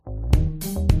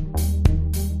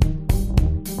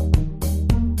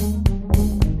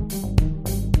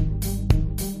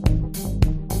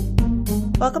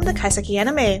Welcome to Kaiseki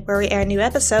Anime, where we air new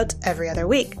episodes every other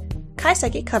week.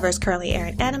 Kaiseki covers currently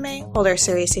airing anime, older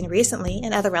series seen recently,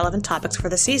 and other relevant topics for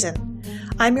the season.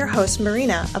 I'm your host,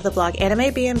 Marina, of the blog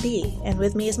Anime B&B, and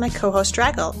with me is my co-host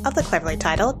Draggle, of the cleverly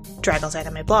titled Draggle's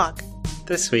Anime Blog.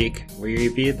 This week, we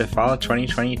reviewed the fall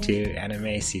 2022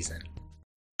 anime season.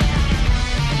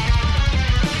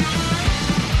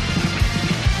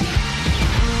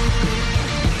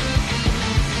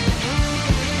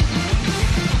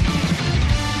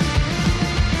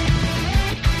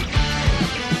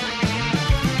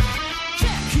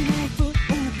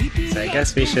 I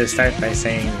guess we should start by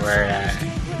saying we're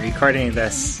recording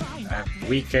this a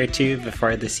week or two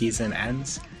before the season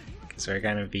ends, because we're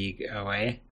going to be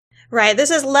away. Right,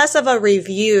 this is less of a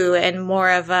review and more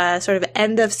of a sort of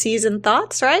end-of-season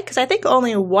thoughts, right? Because I think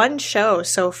only one show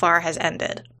so far has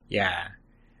ended. Yeah.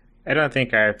 I don't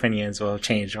think our opinions will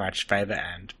change much by the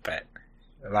end, but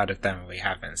a lot of them we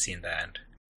haven't seen the end.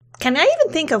 Can I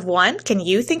even think of one? Can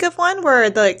you think of one where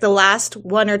the last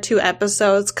one or two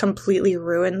episodes completely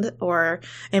ruined or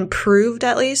improved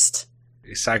at least?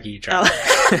 Usagi drama.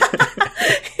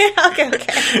 Yeah,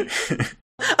 okay.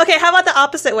 Okay, how about the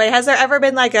opposite way? Has there ever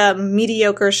been like a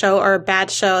mediocre show or a bad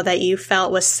show that you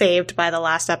felt was saved by the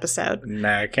last episode?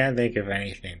 No, I can't think of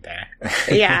anything there.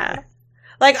 Yeah.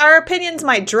 Like our opinions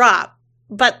might drop,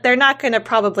 but they're not going to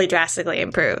probably drastically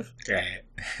improve. Right.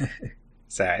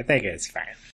 So I think it's fine.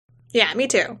 Yeah, me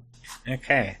too.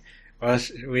 Okay. Well,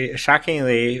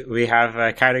 shockingly, we have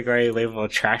a category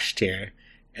labeled trash tier,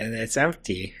 and it's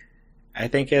empty. I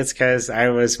think it's because I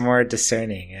was more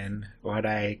discerning in what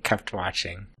I kept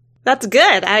watching. That's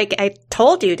good. I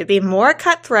told you to be more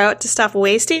cutthroat, to stop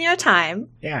wasting your time.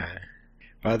 Yeah.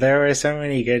 Well, there were so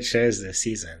many good shows this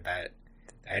season that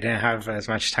I didn't have as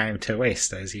much time to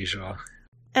waste as usual.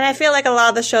 And I feel like a lot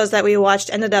of the shows that we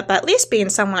watched ended up at least being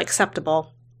somewhat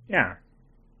acceptable. Yeah.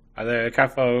 Although a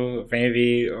couple,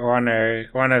 maybe one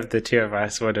of the two of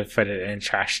us would have put it in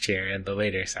trash tier in the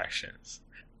later sections.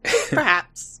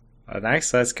 Perhaps. Well,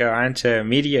 next, let's go on to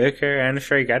mediocre and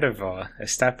forgettable, a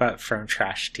step up from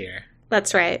trash tier.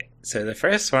 That's right. So the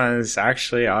first one is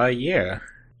actually all you.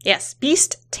 Yes,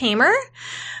 Beast Tamer,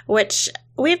 which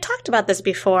we've talked about this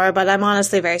before, but I'm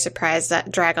honestly very surprised that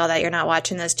Draggle that you're not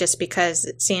watching this, just because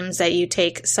it seems that you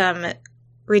take some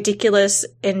ridiculous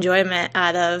enjoyment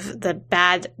out of the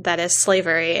bad that is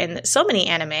slavery in so many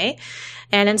anime.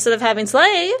 And instead of having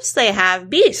slaves, they have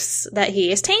beasts that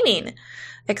he is taming.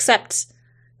 Except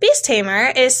Beast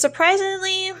Tamer is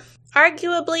surprisingly,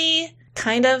 arguably,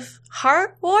 kind of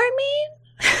heartwarming.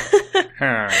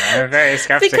 I'm very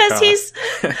skeptical. Because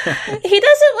he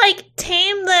doesn't like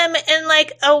tame them in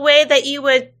like a way that you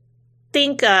would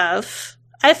think of.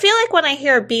 I feel like when I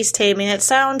hear beast taming, it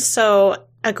sounds so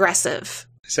aggressive.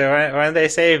 So when they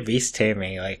say beast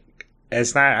taming, like,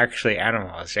 it's not actually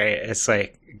animals, right? It's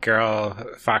like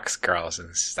fox girls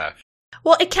and stuff.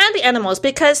 Well, it can be animals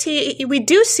because we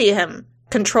do see him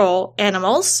control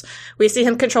animals. We see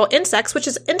him control insects, which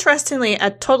is interestingly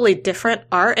a totally different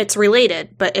art. It's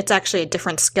related, but it's actually a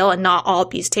different skill, and not all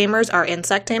beast tamers are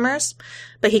insect tamers,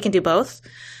 but he can do both.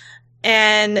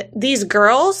 And these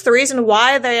girls, the reason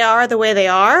why they are the way they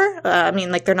are,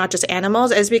 they're not just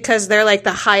animals, is because they're like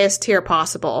the highest tier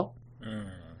possible.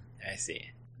 I see.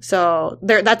 So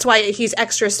that's why he's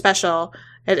extra special.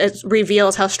 It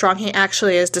reveals how strong he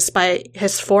actually is, despite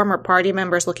his former party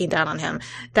members looking down on him,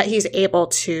 that he's able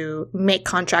to make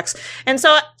contracts. And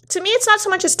so to me, it's not so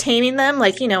much as taming them.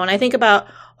 Like, when I think about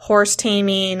horse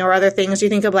taming or other things, you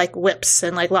think of like whips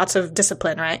and like lots of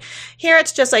discipline, right? Here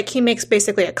it's just like he makes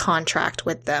basically a contract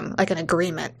with them, like an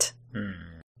agreement.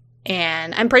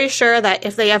 And I'm pretty sure that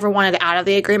if they ever wanted out of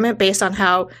the agreement, based on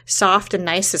how soft and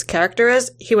nice his character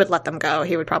is, he would let them go.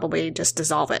 He would probably just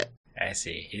dissolve it. I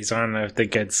see. He's one of the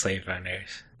good slave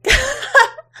owners.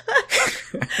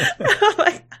 Oh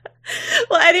my God.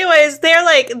 Well, anyways,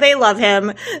 they love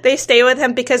him. They stay with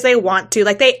him because they want to.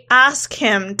 Like, they ask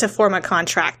him to form a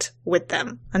contract with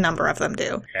them. A number of them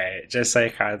do. Right. Just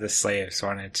like how the slaves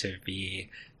wanted to be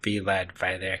led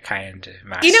by their kind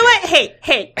master. You know what?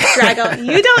 Hey, Draggle,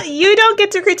 you don't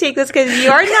get to critique this because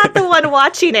you're not the one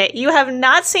watching it. You have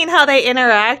not seen how they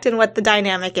interact and what the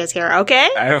dynamic is here, okay?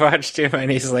 I've watched too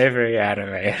many slavery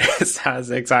anime. It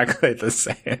sounds exactly the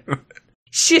same.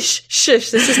 Shush.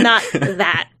 This is not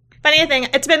that. But anything,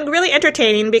 it's been really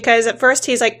entertaining because at first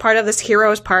he's like part of this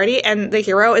hero's party and the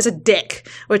hero is a dick,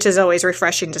 which is always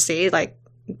refreshing to see. Like,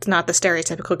 it's not the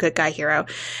stereotypical good guy hero.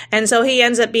 And so he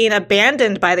ends up being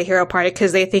abandoned by the hero party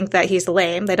because they think that he's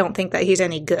lame. They don't think that he's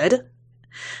any good.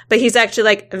 but he's actually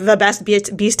like the best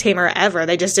beast tamer ever.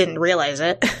 They just didn't realize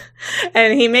it.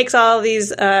 And he makes all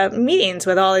these meetings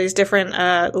with all these different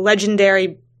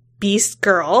legendary beast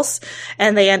girls,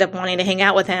 and they end up wanting to hang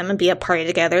out with him and be a party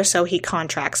together, so he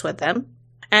contracts with them.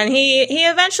 And he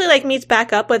eventually like meets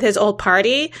back up with his old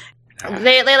party.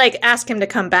 They like ask him to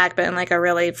come back, but in like a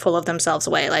really full of themselves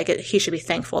way. Like he should be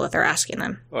thankful that they're asking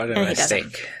them. What a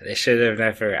mistake. They should have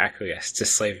never acquiesced to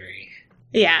slavery.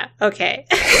 Yeah, okay.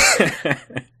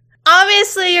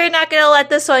 Obviously, you're not going to let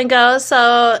this one go,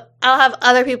 so I'll have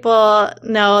other people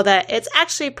know that it's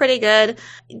actually pretty good.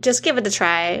 Just give it a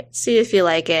try. See if you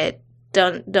like it.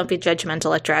 Don't be judgmental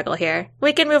like Draggle here.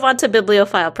 We can move on to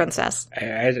Bibliophile Princess.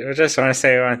 I just want to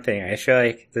say one thing. I feel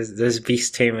like this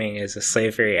beast taming is a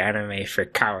slavery anime for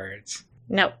cowards.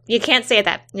 No, you can't say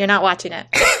that. You're not watching it.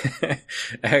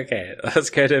 Okay, let's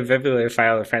go to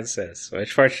Bibliophile Princess,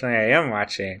 which fortunately I am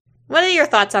watching. What are your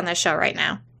thoughts on this show right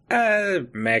now?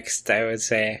 Mixed, I would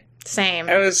say. Same.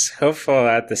 I was hopeful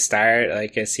at the start,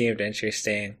 like it seemed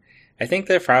interesting. I think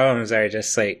the problems are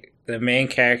just like the main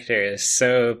character is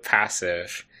so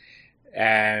passive,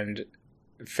 and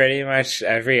pretty much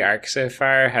every arc so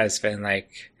far has been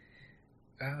like,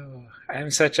 oh,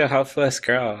 I'm such a helpless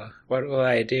girl. What will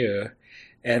I do?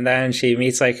 And then she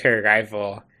meets like her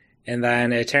rival. And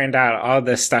then it turned out all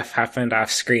this stuff happened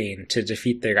off screen to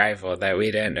defeat the rival that we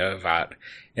didn't know about.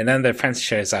 And then the prince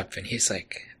shows up and he's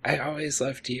like, I always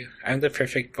loved you. I'm the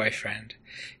perfect boyfriend.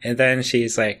 And then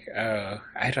she's like, oh,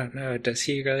 I don't know. Does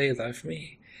he really love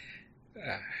me?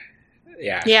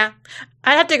 Yeah. Yeah.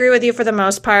 I'd have to agree with you for the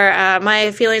most part.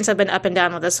 My feelings have been up and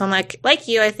down with this one. Like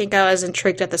you, I think I was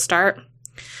intrigued at the start.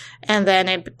 And then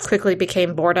it quickly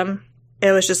became boredom.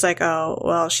 It was just like, oh,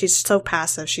 well, she's so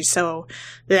passive. She's so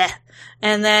bleh.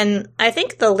 And then I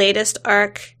think the latest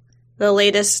arc, the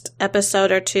latest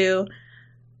episode or two,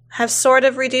 have sort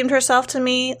of redeemed herself to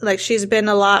me. Like, she's been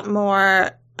a lot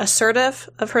more assertive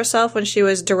of herself when she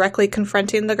was directly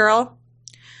confronting the girl.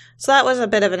 So that was a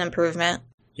bit of an improvement.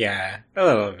 Yeah, a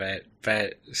little bit,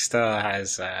 but still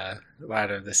has a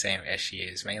lot of the same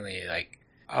issues, mainly like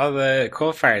all the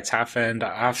cool parts happened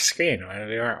off screen when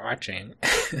we weren't watching.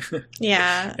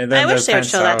 Yeah. And then I wish they would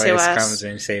show that to us. Comes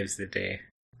and saves the day.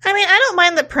 I mean, I don't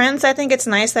mind the prince. I think it's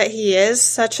nice that he is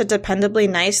such a dependably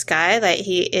nice guy, that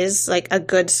he is like a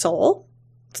good soul.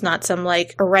 It's not some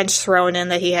like a wrench thrown in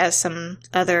that he has some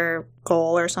other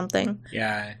goal or something.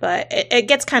 Yeah. But it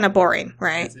gets kind of boring,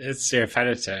 right? It's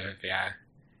repetitive, yeah.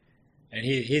 And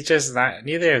he's just not,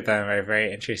 neither of them are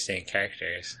very interesting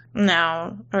characters.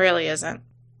 No, it really isn't.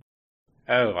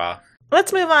 Oh, well.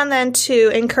 Let's move on then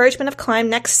to Encouragement of Climb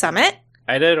Next Summit.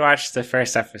 I did watch the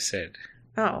first episode.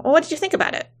 Oh, well, what did you think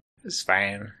about it? It's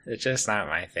fine. It's just not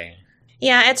my thing.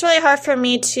 Yeah, it's really hard for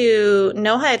me to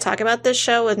know how to talk about this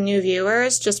show with new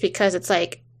viewers, just because it's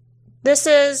like, this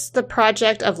is the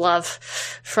project of love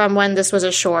from when this was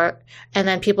a short, and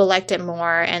then people liked it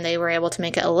more, and they were able to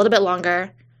make it a little bit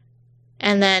longer.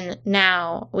 And then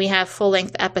now we have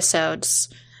full-length episodes.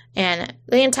 And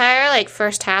the entire, like,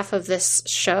 first half of this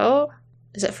show,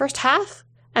 is it first half?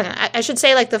 I don't know. I should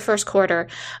say, like, the first quarter.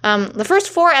 The first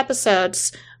 4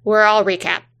 episodes were all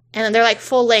recap. And they're, like,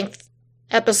 full-length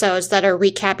episodes that are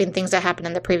recapping things that happened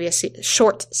in the previous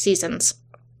short seasons.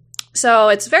 So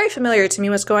it's very familiar to me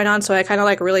what's going on, so I kind of,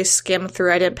 like, really skimmed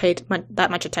through. I didn't pay that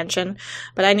much attention,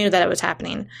 but I knew that it was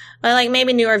happening. But, like,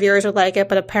 maybe newer viewers would like it,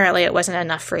 but apparently it wasn't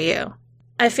enough for you.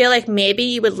 I feel like maybe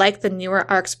you would like the newer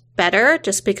arcs better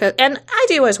just because, and I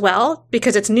do as well,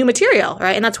 because it's new material,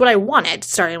 right? And that's what I wanted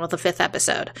starting with the 5th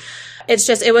episode. It's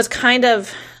just, it was kind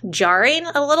of jarring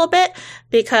a little bit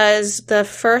because the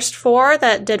first 4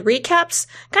 that did recaps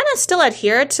kind of still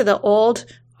adhered to the old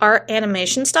art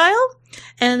animation style.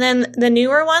 And then the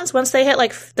newer ones, once they hit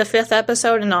like the 5th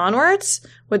episode and onwards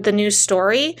with the new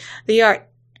story, the art,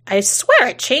 I swear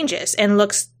it changes and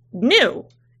looks new.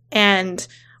 And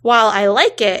while I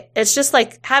like it, it's just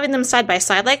like having them side by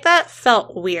side like that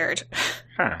felt weird.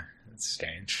 Huh. That's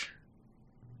strange.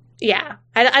 Yeah.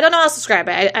 I don't know how to describe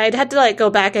it. I'd had to like go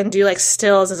back and do like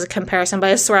stills as a comparison, but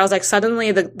I swear I was like,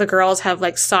 suddenly the girls have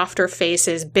like softer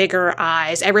faces, bigger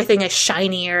eyes, everything is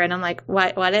shinier. And I'm like,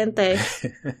 why didn't they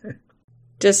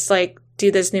just like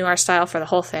do this new art style for the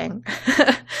whole thing?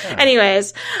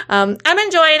 Anyways, I'm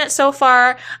enjoying it so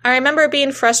far. I remember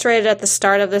being frustrated at the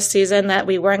start of this season that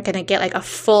we weren't going to get like a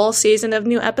full season of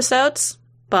new episodes,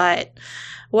 but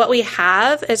what we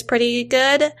have is pretty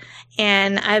good,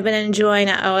 and I've been enjoying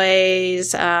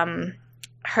always her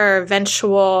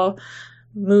eventual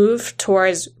move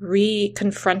towards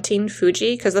re-confronting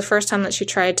Fuji, because the first time that she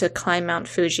tried to climb Mount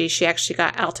Fuji, she actually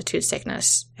got altitude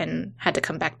sickness and had to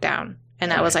come back down.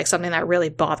 And that was like something that really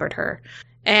bothered her.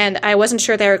 And I wasn't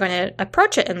sure they were going to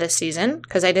approach it in this season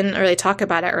because I didn't really talk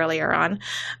about it earlier on.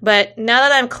 But now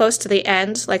that I'm close to the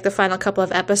end, like the final couple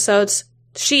of episodes,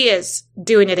 she is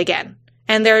doing it again.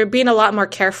 And they're being a lot more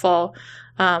careful,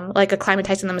 like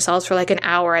acclimatizing themselves for like an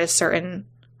hour at a certain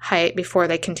height before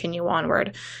they continue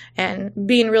onward, and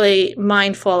being really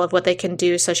mindful of what they can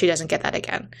do so she doesn't get that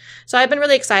again. So I've been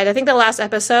really excited. I think the last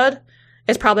episode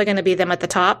is probably going to be them at the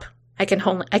top. I can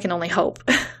only hope.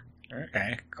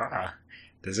 Okay, cool.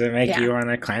 Does it make you want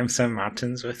to climb some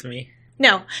mountains with me?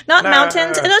 No, not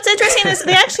mountains. And what's interesting is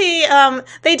they actually,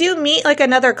 they do meet like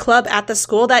another club at the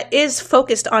school that is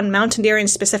focused on mountaineering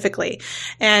specifically.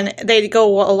 And they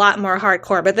go a lot more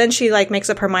hardcore. But then she like makes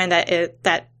up her mind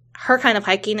that her kind of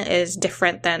hiking is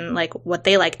different than like what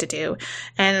they like to do.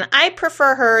 And I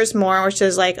prefer hers more, which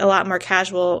is like a lot more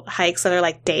casual hikes that are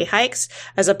like day hikes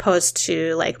as opposed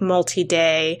to like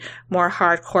multi-day, more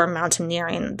hardcore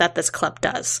mountaineering that this club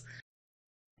does.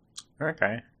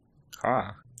 Okay. Cool.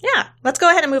 Yeah. Let's go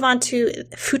ahead and move on to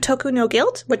Futoku no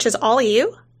Guild, which is all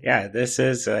you. Yeah, this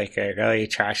is like a really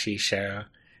trashy show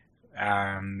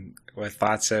with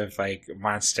lots of like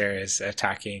monsters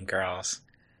attacking girls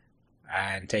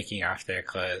and taking off their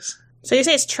clothes. So you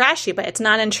say it's trashy, but it's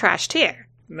not in trash tier.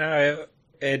 No,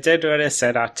 it did what it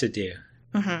set out to do.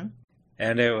 Mm-hmm.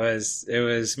 And it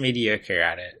was mediocre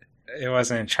at it. It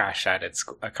wasn't trash at its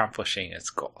accomplishing its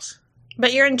goals.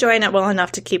 But you're enjoying it well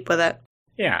enough to keep with it.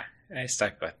 Yeah, I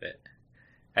stuck with it.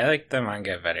 I like the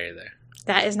manga better though.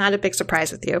 That is not a big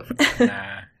surprise with you.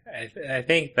 I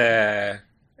think the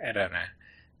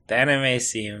anime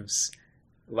seems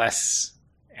less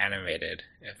animated,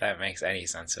 if that makes any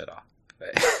sense at all.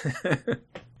 But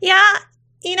yeah,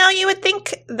 you would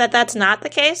think that that's not the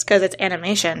case because it's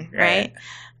animation, right?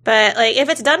 But like if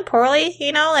it's done poorly,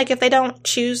 like if they don't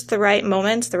choose the right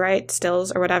moments, the right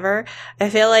stills or whatever, I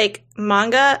feel like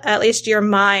manga, at least your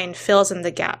mind fills in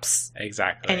the gaps.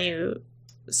 Exactly. And you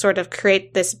sort of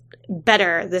create this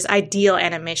ideal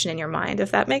animation in your mind,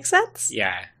 if that makes sense.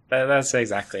 Yeah, that's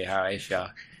exactly how I feel.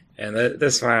 And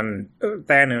this one, the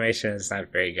animation is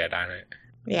not very good on it.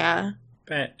 Yeah.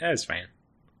 But it was fine.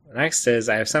 Next is,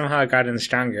 I have somehow gotten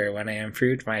stronger when I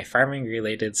improved my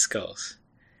farming-related skills.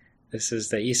 This is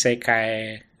the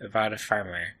isekai about a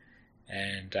farmer.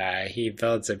 And he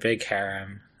builds a big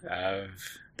harem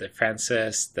of the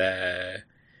princess, the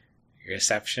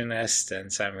receptionist,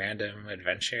 and some random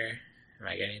adventure. Am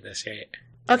I getting this right?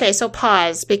 Okay, so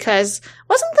pause, because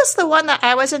wasn't this the one that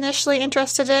I was initially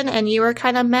interested in and you were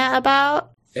kind of meh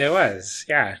about? It was,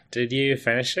 yeah. Did you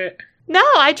finish it? No,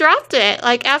 I dropped it.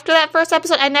 Like, after that first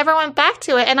episode, I never went back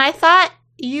to it, and I thought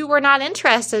you were not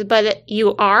interested, but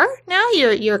you are now?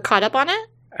 You're caught up on it?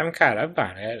 I'm caught up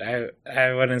on it.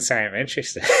 I wouldn't say I'm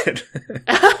interested. Wait,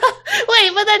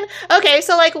 but then, okay,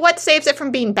 so, like, what saves it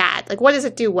from being bad? Like, what does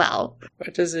it do well?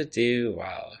 What does it do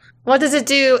well? What does it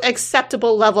do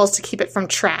acceptable levels to keep it from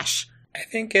trash? I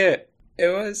think it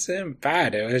wasn't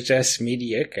bad. It was just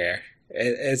mediocre.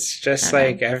 It's just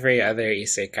like every other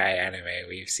isekai anime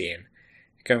we've seen.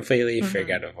 Completely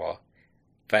forgettable.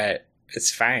 But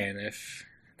it's fine if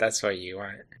that's what you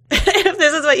want. If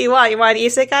this is what you want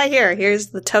isekai?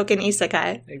 Here's the token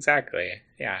isekai. Exactly,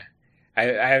 yeah.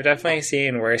 I've definitely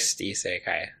seen worse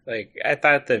isekai. Like, I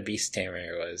thought the Beast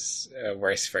Tamer was a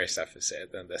worse first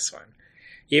episode than this one.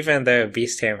 Even though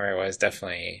Beast Tamer was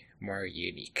definitely more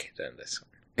unique than this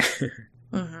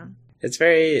one. It's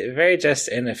very, very just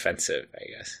inoffensive, I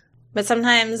guess. But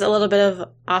sometimes a little bit of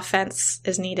offense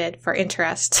is needed for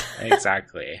interest.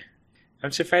 Exactly.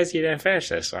 I'm surprised you didn't finish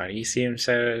this one. You seem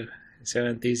so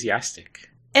enthusiastic.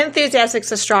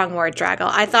 Enthusiastic's a strong word, Draggle.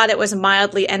 I thought it was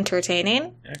mildly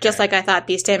entertaining, just like I thought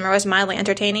Beast Tamer was mildly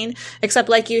entertaining. Except,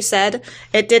 like you said,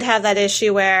 it did have that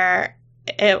issue where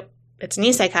it's an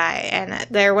isekai, and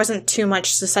there wasn't too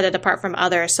much to set it apart from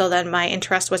others, so then my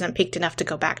interest wasn't piqued enough to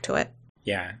go back to it.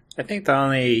 Yeah, I think the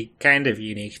only kind of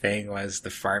unique thing was the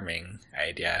farming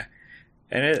idea.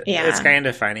 And it's kind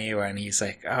of funny when he's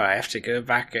like, oh, I have to go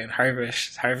back and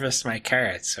harvest my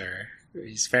carrots, or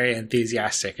he's very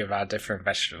enthusiastic about different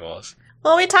vegetables.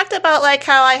 Well, we talked about like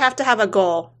how I have to have a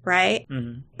goal, right?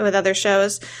 Mm-hmm. With other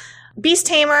shows. Beast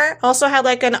Tamer also had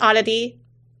like an oddity.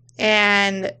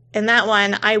 And in that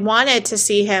one, I wanted to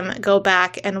see him go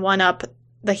back and one-up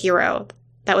the hero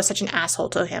that was such an asshole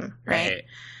to him, right?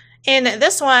 In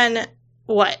this one,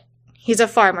 what? He's a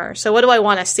farmer. So what do I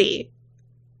want to see?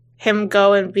 Him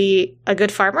go and be a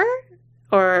good farmer?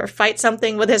 Or fight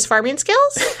something with his farming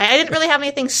skills? I didn't really have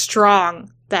anything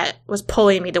strong that was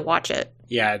pulling me to watch it.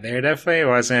 Yeah, there definitely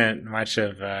wasn't much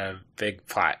of a big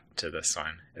plot to this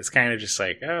one. It's kind of just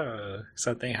like, oh,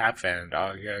 something happened.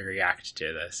 I'll go react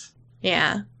to this.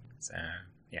 Yeah. So,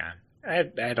 yeah.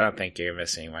 I don't think you're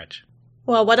missing much.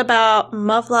 Well, what about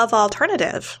Muv-Luv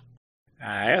Alternative?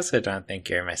 I also don't think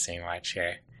you're missing much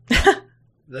here.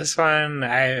 This one,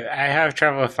 I have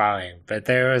trouble following, but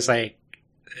there's like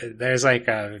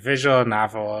a visual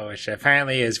novel, which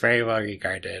apparently is very well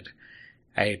regarded.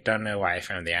 I don't know why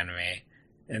from the anime.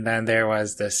 And then there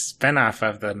was this spin-off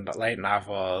of the light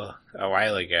novel a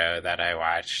while ago that I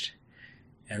watched.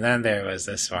 And then there was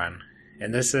this one.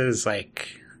 And this is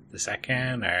like the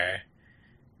second or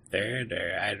third,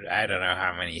 or I don't know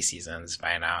how many seasons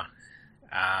by now.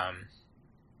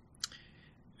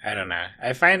 I don't know.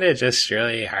 I find it just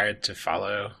really hard to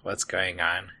follow what's going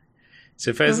on.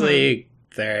 Supposedly,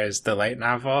 there's the light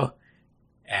novel,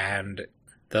 and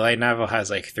the light novel has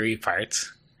like 3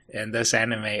 parts, and this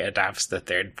anime adopts the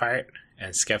 3rd part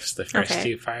and skips the first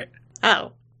 2 parts.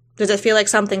 Oh. Does it feel like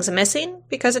something's missing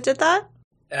because it did that?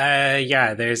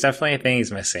 Yeah, there's definitely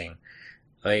things missing.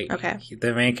 Like,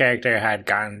 the main character had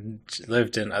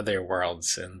lived in other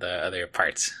worlds in the other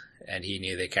parts, and he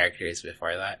knew the characters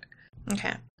before that.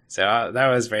 Okay. So that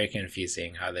was very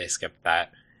confusing how they skipped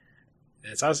that.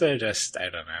 It's also just, I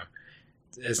don't know.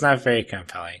 It's not very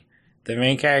compelling. The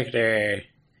main character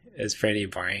is pretty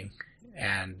boring,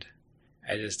 and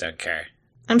I just don't care.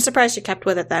 I'm surprised you kept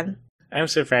with it then. I'm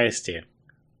surprised too.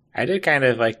 I did kind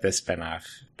of like the spinoff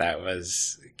that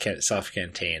was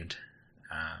self-contained.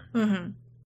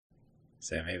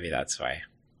 So maybe that's why.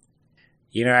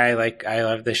 You know, I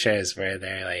love the shows where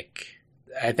they're like,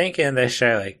 I think in this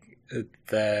show, like,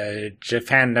 the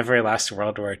Japan never lost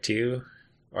World War II,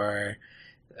 or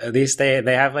at least they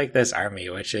have like this army,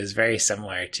 which is very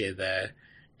similar to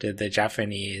the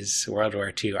Japanese World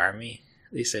War II army.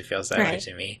 At least it feels that way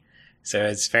to me. So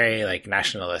it's very like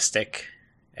nationalistic,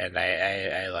 and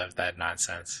I love that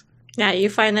nonsense. Yeah, you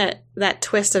find that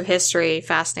twist of history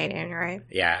fascinating, right?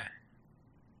 Yeah.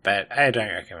 But I don't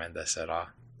recommend this at all.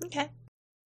 Okay.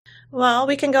 Well,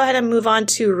 we can go ahead and move on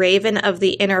to Raven of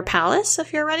the Inner Palace,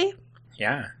 if you're ready.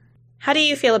 Yeah. How do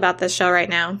you feel about this show right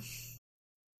now?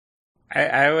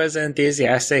 I was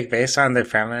enthusiastic based on the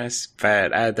premise,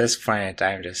 but at this point,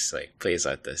 I'm just like, please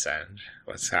let this end.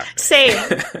 What's happening?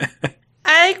 Same.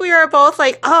 I think we were both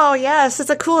like, oh, yes, it's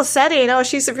a cool setting. Oh,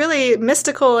 she's really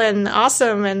mystical and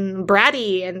awesome and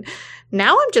bratty. And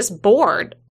now I'm just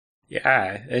bored.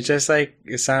 Yeah, it's just like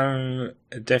some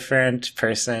different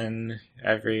person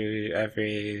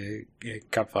every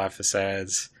couple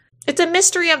episodes. It's a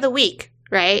mystery of the week,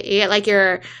 right? You get like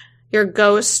your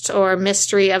ghost or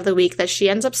mystery of the week that she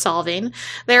ends up solving.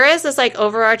 There is this like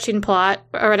overarching plot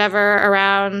or whatever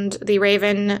around the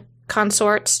Raven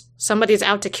consorts. Somebody's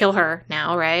out to kill her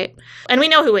now, right? And we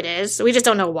know who it is. We just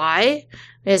don't know why.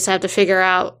 We just have to figure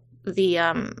out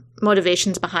the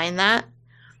motivations behind that.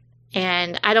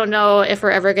 And I don't know if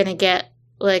we're ever going to get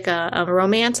like a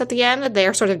romance at the end.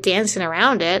 They're sort of dancing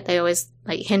around it. They always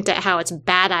like hint at how it's a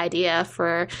bad idea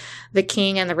for the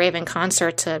king and the Raven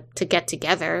consort to get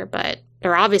together, but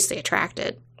they're obviously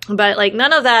attracted. But like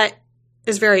none of that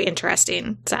is very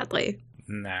interesting, sadly.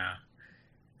 No.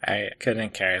 I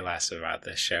couldn't care less about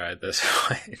this show at this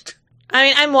point. I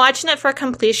mean, I'm watching it for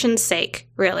completion's sake,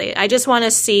 really. I just want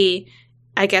to see,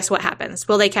 I guess, what happens.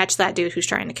 Will they catch that dude who's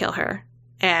trying to kill her?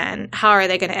 And how are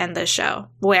they going to end this show?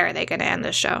 Where are they going to end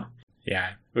this show?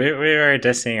 Yeah. We were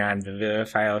dissing on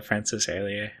Bibliophile Princess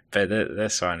earlier, but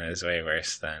this one is way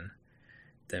worse than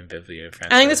Bibliophile Princess.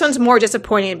 I think this one's more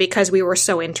disappointing because we were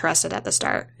so interested at the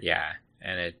start. Yeah,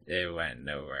 and it went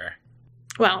nowhere.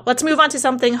 Well, let's move on to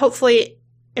something hopefully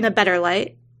in a better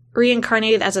light.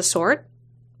 Reincarnated as a Sword,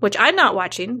 which I'm not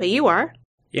watching, but you are.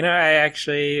 You know, I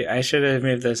should have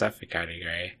moved this up a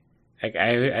category.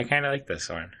 I kind of like this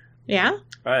one. Yeah?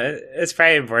 Well, it's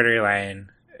probably borderline.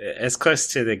 It's close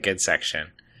to the good section.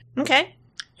 Okay.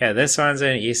 Yeah, this one's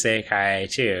an isekai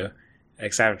too,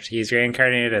 except he's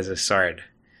reincarnated as a sword.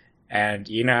 And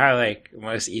you know how like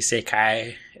most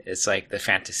isekai, it's like the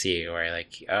fantasy where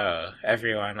like, oh,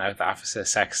 everyone of the opposite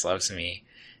sex loves me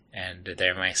and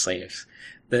they're my slaves.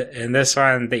 In this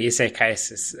one, the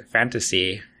isekai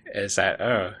fantasy is that,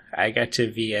 oh, I get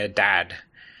to be a dad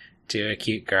to a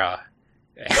cute girl.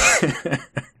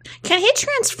 Can he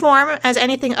transform as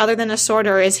anything other than a sword,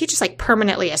 or is he just like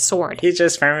permanently a sword? He's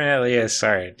just permanently a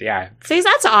sword, yeah. See,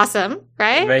 that's awesome,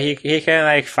 right? But he can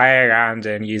like fly around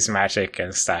and use magic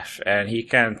and stuff, and he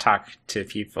can talk to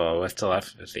people with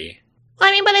telepathy. Well,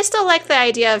 I mean, but I still like the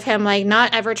idea of him like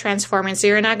not ever transforming, so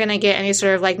you're not going to get any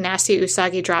sort of like nasty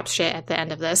Usagi drop shit at the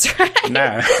end of this, right?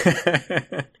 No.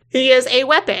 He is a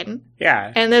weapon.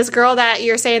 Yeah. And this girl that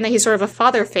you're saying that he's sort of a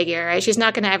father figure, right? She's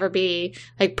not going to ever be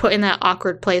like put in that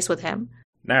awkward place with him.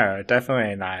 No,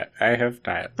 definitely not. I hope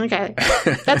not. Okay.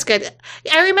 That's good.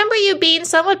 I remember you being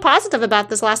somewhat positive about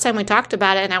this last time we talked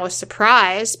about it, and I was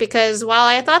surprised because while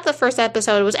I thought the first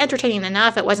episode was entertaining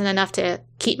enough, it wasn't enough to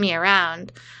keep me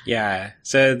around. Yeah.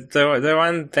 So the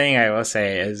one thing I will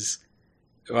say is,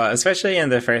 well, especially in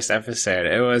the first episode,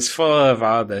 it was full of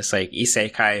all this like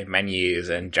isekai menus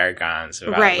and jargons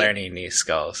about learning new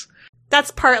skills.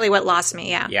 That's partly what lost me,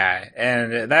 yeah. Yeah,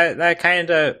 and that kind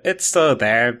of, it's still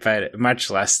there, but much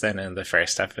less than in the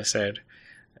first episode.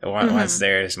 Once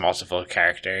there's multiple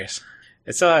characters.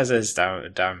 It still has its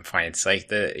dumb points. Like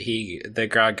the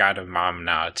girl got a mom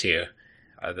now too.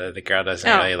 The girl doesn't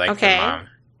really like the mom.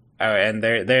 Oh, and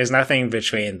there's nothing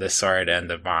between the sword and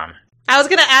the mom. I was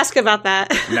gonna ask about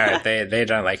that. No, they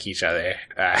don't like each other.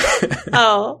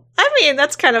 Oh, I mean,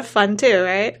 that's kind of fun too,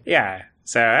 right? Yeah,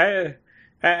 so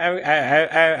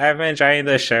I'm enjoying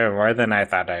the show more than I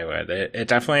thought I would. It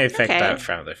definitely picked up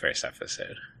from the first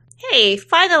episode. Hey,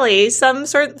 finally,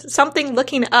 something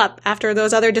looking up after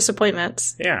those other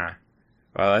disappointments. Yeah.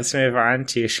 Well, let's move on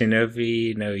to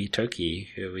Shinobi no Itoki,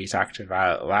 who we talked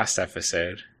about last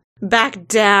episode. Back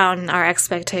down our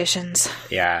expectations.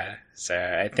 Yeah. So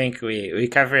I think we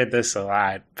covered this a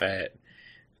lot, but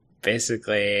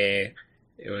basically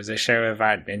it was a show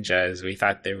about ninjas. We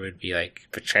thought there would be like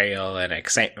betrayal and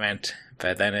excitement,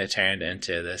 but then it turned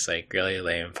into this like really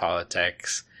lame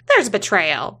politics. There's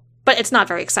betrayal, but it's not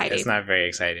very exciting. It's not very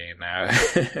exciting, no.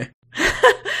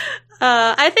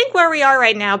 I think where we are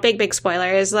right now, big spoiler,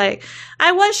 is like,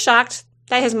 I was shocked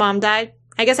that his mom died.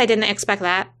 I guess I didn't expect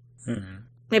that. Mm-hmm.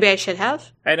 Maybe I should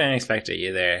have. I didn't expect it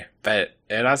either, but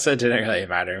it also didn't really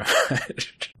matter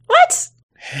much. What?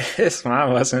 His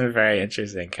mom wasn't a very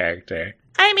interesting character.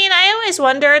 I mean, I always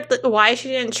wondered why she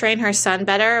didn't train her son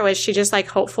better. Was she just like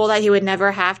hopeful that he would never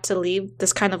have to leave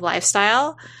this kind of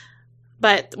lifestyle?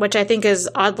 But, which I think is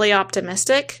oddly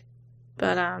optimistic.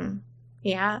 But,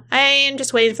 yeah, I am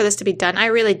just waiting for this to be done. I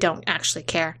really don't actually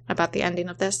care about the ending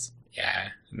of this. Yeah,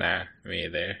 no, me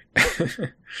either.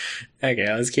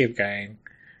 Okay, let's keep going.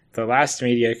 The last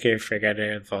mediocre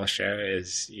forgettable show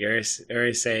is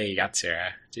Urusei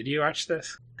Yatsura. Did you watch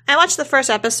this? I watched the first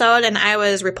episode and I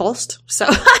was repulsed, so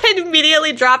I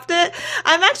immediately dropped it.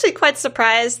 I'm actually quite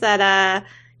surprised that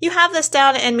you have this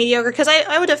down in mediocre, because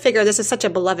I would have figured this is such a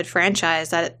beloved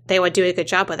franchise that they would do a good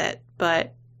job with it,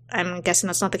 but I'm guessing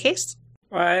that's not the case.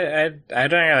 Well, I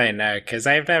don't really know, because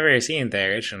I've never seen the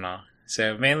original.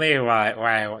 So mainly why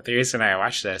the reason I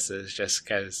watched this is just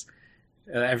because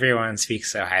everyone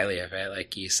speaks so highly of it,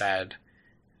 like you said.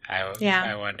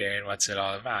 I wondered what's it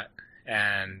all about.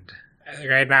 And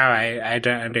right now, I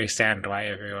don't understand why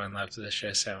everyone loves this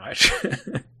show so much.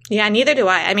 Yeah, neither do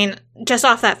I. I mean, just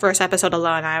off that first episode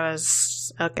alone, I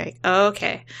was,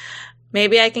 okay.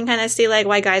 Maybe I can kind of see like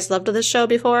why guys loved this show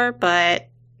before, but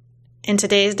in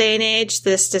today's day and age,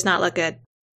 this does not look good.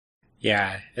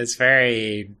 Yeah, it's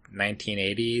very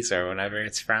 1980s or whenever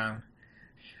it's from.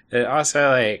 It also,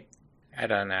 like, I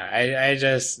don't know. I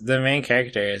just, the main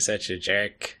character is such a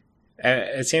jerk.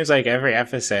 It seems like every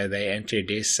episode they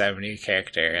introduce some new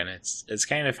character, and it's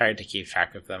kind of hard to keep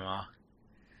track of them all.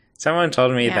 Someone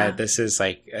told me that this is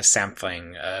like a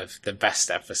sampling of the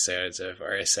best episodes of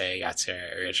Urusei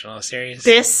Yatsura original series.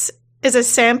 This is a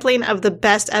sampling of the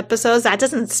best episodes? That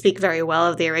doesn't speak very well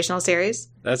of the original series.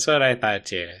 That's what I thought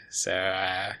too. So,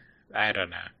 I don't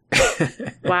know.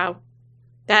 Wow.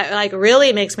 That like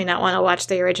really makes me not want to watch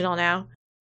the original now.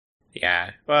 Yeah.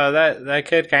 Well, that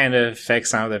could kind of fix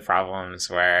some of the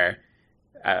problems where,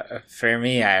 for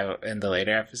me, in the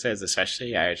later episodes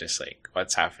especially, I was just like,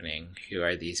 what's happening? Who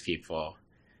are these people?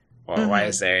 Well, why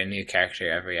is there a new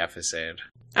character every episode?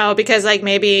 Oh, because like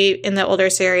maybe in the older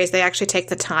series, they actually take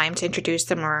the time to introduce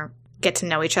them or get to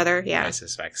know each other. Yeah. I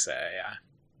suspect so, yeah.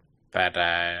 But,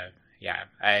 yeah,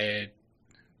 I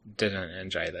didn't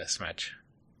enjoy this much.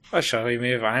 Well, shall we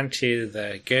move on to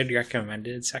the good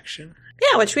recommended section?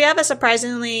 Yeah, which we have a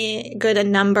surprisingly good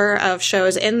number of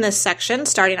shows in this section,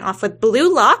 starting off with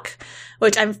Blue Lock,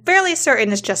 which I'm fairly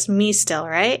certain is just me still,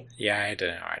 right? Yeah, I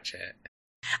didn't watch it.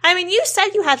 I mean, you said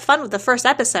you had fun with the first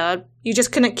episode. You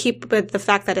just couldn't keep with the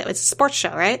fact that it was a sports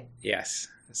show, right? Yes,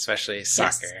 especially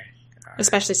soccer. Yes.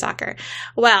 Especially soccer.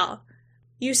 Well,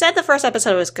 you said the first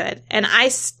episode was good, and I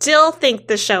still think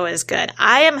the show is good.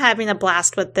 I am having a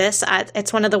blast with this.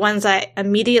 It's one of the ones I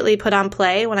immediately put on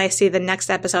play when I see the next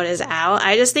episode is out.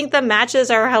 I just think the matches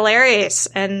are hilarious,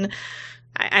 and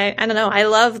I don't know. I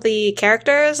love the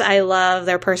characters. I love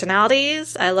their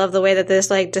personalities. I love the way that this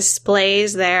like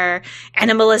displays their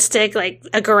animalistic like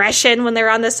aggression when they're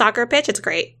on the soccer pitch. It's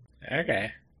great.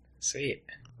 Okay. Sweet.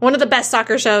 One of the best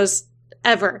soccer shows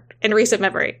ever in recent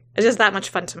memory. It's just that much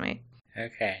fun to me.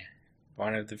 Okay.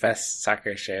 One of the best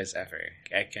soccer shows ever.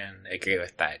 I can agree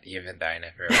with that, even though I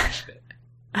never watched it.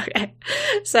 Okay.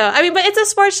 So, I mean, but it's a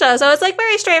sports show, so it's like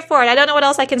very straightforward. I don't know what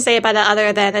else I can say about it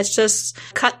other than it's just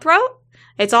cutthroat.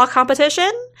 It's all competition.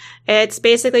 It's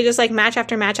basically just like match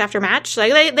after match after match.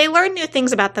 Like they learn new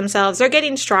things about themselves. They're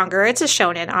getting stronger. It's a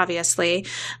shonen, obviously,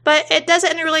 but it does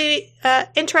it in a really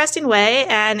interesting way,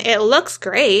 and it looks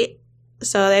great.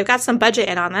 So they've got some budget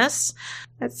in on this.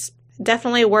 It's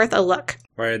definitely worth a look.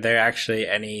 Were there actually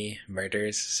any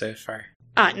murders so far?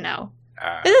 No.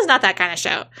 This is not that kind of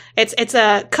show. It's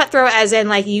a cutthroat as in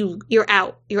like you're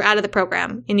out. You're out of the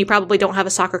program and you probably don't have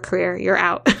a soccer career. You're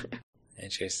out.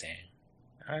 Interesting.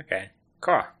 Okay.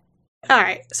 Cool. All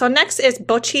right. So next is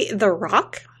Bocchi the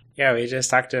Rock. Yeah, we just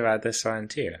talked about this one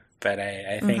too. But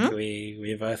I think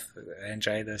we both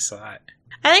enjoyed this a lot.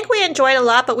 I think we enjoyed it a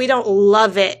lot, but we don't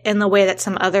love it in the way that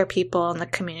some other people in the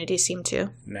community seem to.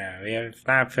 No, we have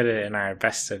not put it in our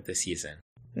best of the season.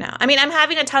 No. I mean, I'm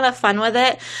having a ton of fun with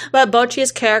it, but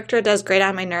Bocchi's character does grate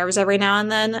on my nerves every now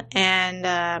and then, and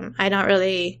I don't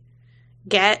really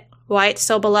get why it's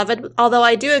so beloved. Although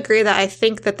I do agree that I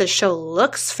think that the show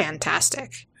looks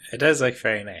fantastic. It does look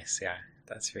very nice, yeah.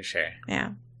 That's for sure.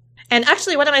 Yeah. And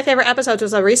actually, one of my favorite episodes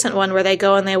was a recent one where they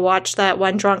go and they watch that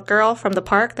one drunk girl from the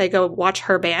park. They go watch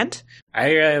her band.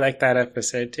 I really like that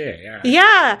episode too,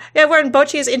 yeah. Yeah, when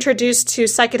Bocchi is introduced to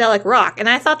psychedelic rock. And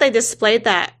I thought they displayed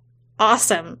that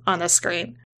awesome on the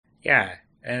screen. Yeah,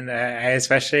 and I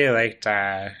especially liked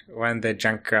when the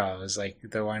drunk girl was like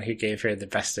the one who gave her the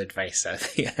best advice at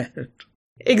the end.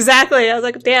 Exactly. I was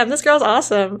like, damn, this girl's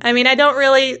awesome. I mean, I don't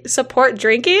really support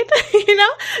drinking,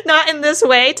 not in this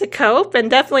way to cope, and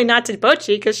definitely not to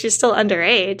Bocchi because she's still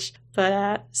underage.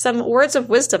 But some words of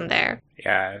wisdom there.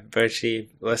 Yeah, Bocchi,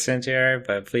 listen to her,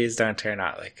 but please don't turn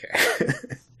out like her.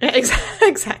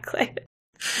 Exactly.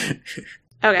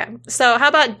 Okay, so how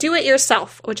about Do It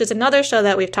Yourself, which is another show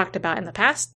that we've talked about in the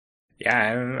past? Yeah,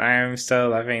 I'm still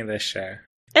loving this show.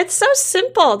 It's so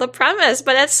simple, the premise,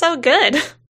 but it's so good.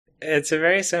 It's a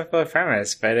very simple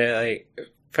premise, but it like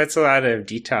puts a lot of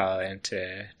detail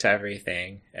into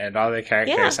everything, and all the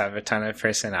characters have a ton of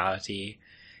personality.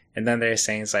 And then there's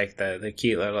things like the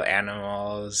cute little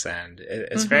animals, and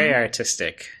it's very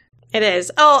artistic. It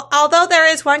is. Oh, although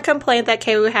there is one complaint that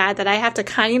Keiwu had that I have to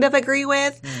kind of agree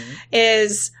with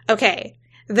is, okay,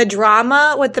 the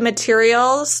drama with the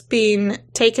materials being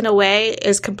taken away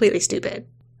is completely stupid.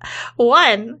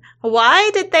 One, why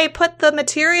did they put the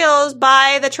materials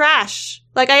by the trash?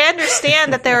 Like, I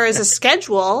understand that there is a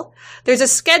schedule. There's a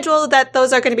schedule that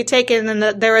those are going to be taken, and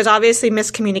that there is obviously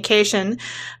miscommunication.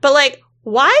 But, like,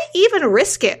 why even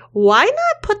risk it? Why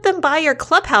not put them by your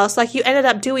clubhouse like you ended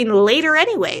up doing later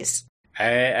anyways?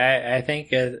 I think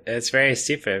it's very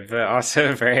stupid, but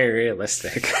also very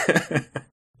realistic.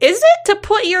 Is it to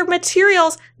put your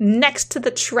materials next to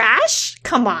the trash?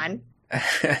 Come on.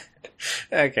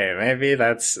 Okay, maybe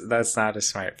that's not a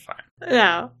smart plan.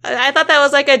 No, I thought that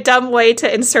was like a dumb way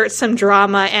to insert some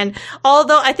drama. And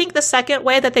although I think the second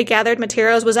way that they gathered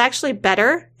materials was actually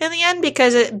better in the end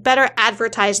because it better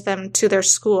advertised them to their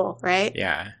school, right?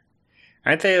 Yeah.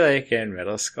 Aren't they like in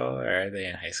middle school or are they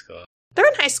in high school? They're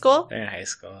in high school. They're in high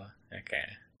school. Okay.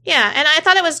 Yeah, and I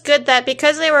thought it was good that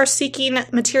because they were seeking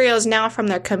materials now from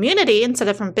their community instead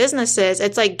of from businesses,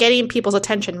 it's like getting people's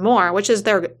attention more, which is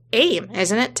their aim,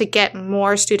 isn't it? To get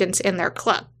more students in their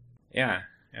club. Yeah.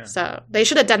 So they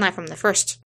should have done that from the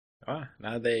first. Oh,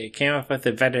 now they came up with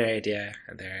a better idea.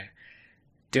 They're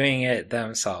doing it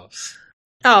themselves.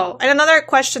 Oh, and another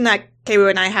question that Keiwu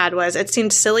and I had was, it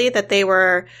seemed silly that they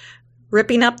were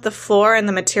ripping up the floor and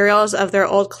the materials of their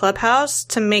old clubhouse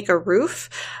to make a roof.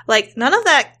 Like, none of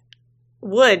that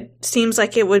wood seems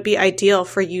like it would be ideal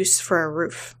for use for a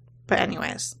roof. But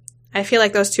anyways, I feel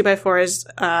like those 2x4s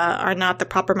are not the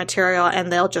proper material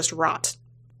and they'll just rot.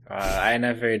 I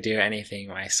never do anything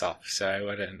myself, so I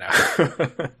wouldn't know.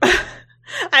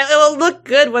 It will look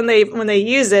good when they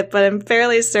use it, but I'm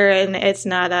fairly certain it's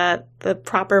not the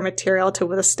proper material to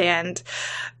withstand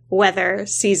weather,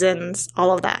 seasons,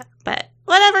 all of that. But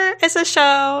whatever, it's a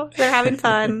show. They're having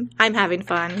fun. I'm having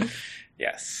fun.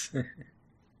 Yes.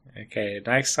 Okay,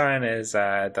 next one is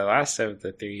the last of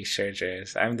the three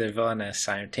shoujos. I'm the villainess,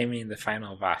 so I'm taming the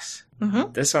final boss.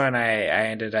 Mm-hmm. This one I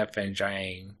ended up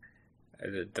enjoying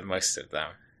the most of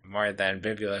them, more than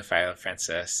Bibliophile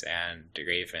Princess and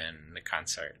Raven the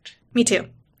Consort. Me too.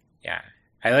 Yeah.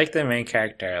 I like the main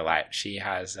character a lot. She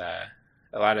has a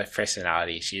lot of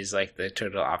personality. She's like the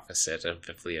total opposite of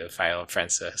Bibliophile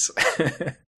Princess.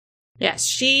 Yes,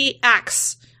 she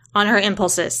acts on her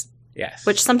impulses. Yes.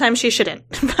 Which sometimes she shouldn't,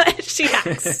 but she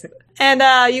acts.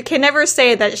 And you can never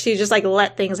say that she just like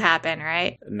let things happen,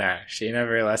 right? No, she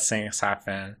never lets things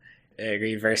happen. It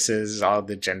reverses all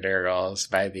the gender roles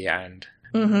by the end.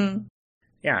 Mm-hmm.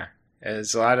 Yeah, it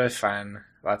was a lot of fun.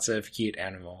 Lots of cute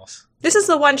animals. This is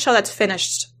the one show that's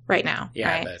finished right now.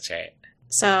 Yeah, right? That's right.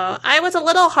 So I was a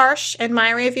little harsh in my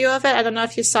review of it. I don't know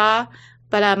if you saw,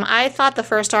 but I thought the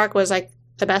first arc was like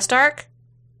the best arc,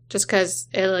 just because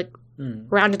it like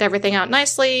rounded everything out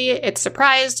nicely. It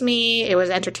surprised me. It was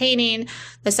entertaining.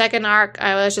 The second arc,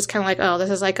 I was just kind of like, oh,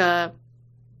 this is like a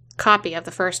copy of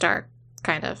the first arc,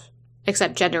 kind of,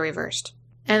 except gender reversed.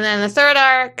 And then the third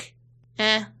arc,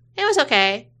 it was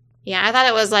okay. Yeah, I thought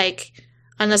it was like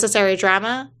unnecessary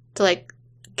drama to like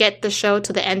get the show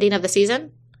to the ending of the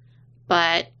season.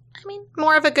 But, I mean,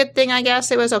 more of a good thing, I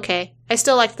guess. It was okay. I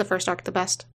still liked the first arc the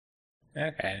best.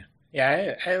 Okay.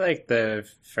 Yeah, I like the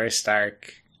first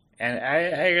arc. And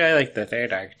I really like the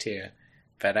third arc, too.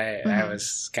 But I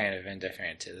was kind of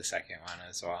indifferent to the second one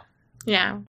as well.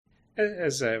 Yeah. It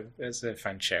was a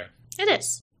fun show. It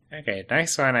is. Okay,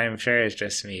 next one I'm sure is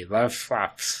just me. Love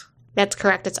Flops. That's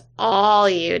correct. It's all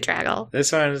you, Draggle.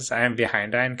 This one's I'm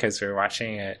behind on because we're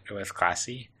watching it with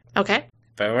Classy. Okay.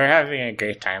 But we're having a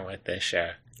great time with this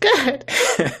show. Good.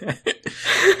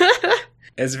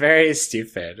 It's very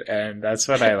stupid, and that's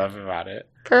what I love about it.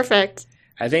 Perfect.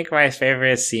 I think my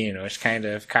favorite scene, which kind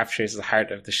of captures the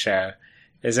heart of the show,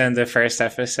 is in the first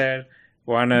episode.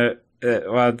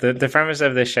 The premise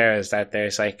of the show is that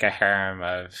there's like a harem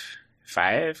of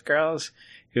 5 girls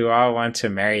who all want to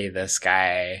marry this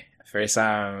guy for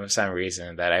some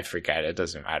reason that I forget. It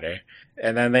doesn't matter.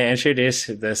 And then they introduce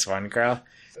this one girl.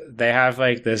 They have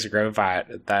like this robot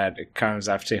that comes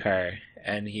up to her,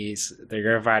 and the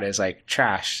robot is like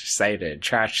trash sighted,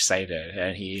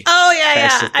 and he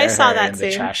I saw that in scene.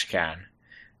 the trash can.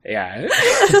 Yeah,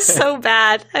 That was so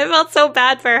bad. I felt so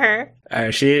bad for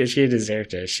her. She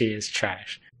deserved it. She is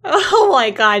trash. Oh my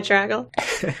god, Draggle.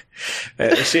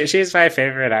 She's my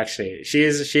favorite, actually.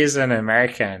 She's an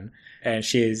American, and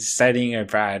she's studying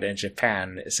abroad in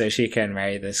Japan so she can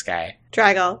marry this guy.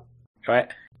 Draggle.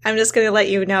 What? I'm just going to let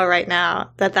you know right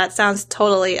now that sounds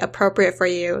totally appropriate for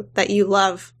you, that you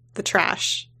love the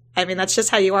trash. I mean, that's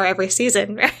just how you are every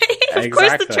season, right? Of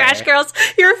course the trash girl's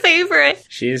your favorite.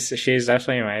 She's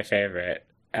definitely my favorite.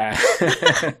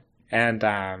 And,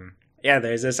 yeah,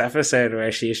 there's this episode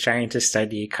where she's trying to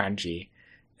study kanji,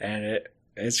 and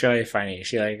it's really funny.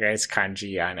 She like writes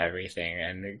kanji on everything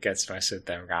and gets most of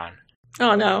them wrong.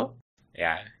 Oh no.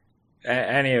 Yeah.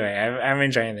 Anyway, I'm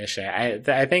enjoying this show.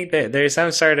 I think that there's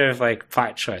some sort of like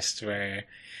plot twist where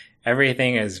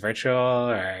everything is virtual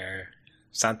or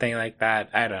something like that.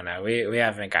 I don't know. We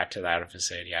haven't got to that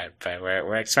episode yet, but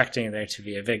we're expecting there to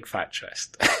be a big plot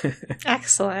twist.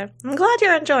 Excellent. I'm glad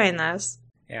you're enjoying this.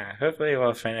 Yeah, hopefully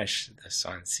we'll finish this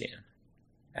one soon.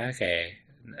 Okay,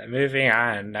 moving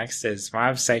on. Next is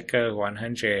Mob Psycho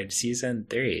 100 Season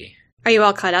 3. Are you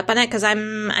all caught up on it? Because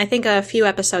I think a few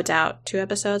episodes out. 2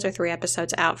 episodes or 3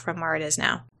 episodes out from where it is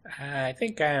now. I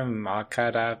think I'm all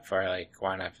caught up, or like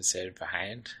 1 episode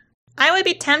behind. I would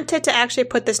be tempted to actually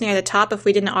put this near the top if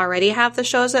we didn't already have the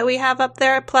shows that we have up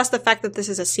there, plus the fact that this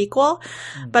is a sequel.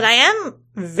 But I am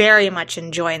very much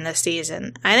enjoying this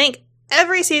season. I think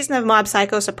every season of Mob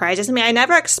Psycho surprises me. I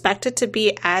never expected to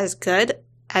be as good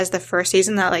as the first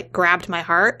season that like grabbed my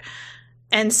heart.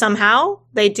 And somehow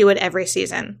they do it every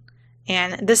season.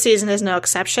 And this season is no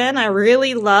exception. I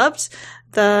really loved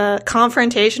the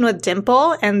confrontation with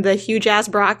Dimple and the huge ass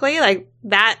broccoli. Like,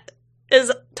 that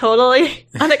is totally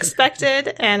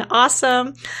unexpected and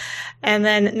awesome. And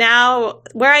then now,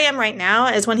 where I am right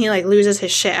now is when he like loses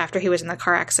his shit after he was in the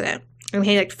car accident. And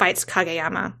he like fights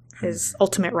Kageyama, his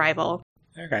ultimate rival.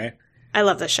 Okay. I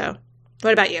love this show.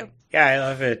 What about you? Yeah, I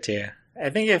love it too.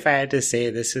 I think if I had to say,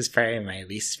 this is probably my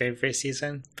least favorite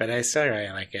season, but I still really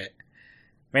like it.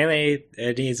 Mainly,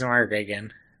 it needs more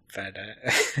Reagan, but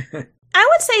I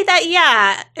would say that,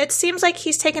 yeah, it seems like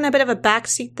he's taken a bit of a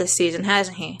backseat this season,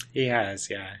 hasn't he? He has,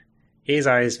 yeah. He's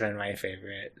always been my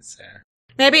favorite, so.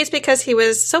 Maybe it's because he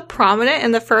was so prominent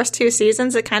in the first 2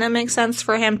 seasons, it kind of makes sense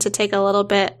for him to take a little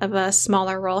bit of a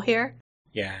smaller role here.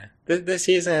 Yeah. This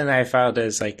season I felt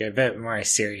is like a bit more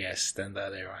serious than the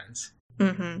other ones.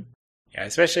 Mm-hmm. Yeah,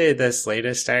 especially this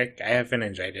latest arc, I haven't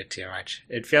enjoyed it too much.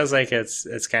 It feels like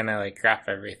it's kind of like wrap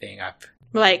everything up.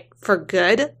 Like, for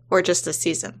good, or just this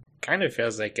season? Kind of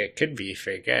feels like it could be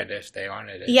for good if they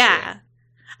wanted it Yeah. to.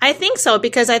 I think so,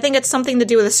 because I think it's something to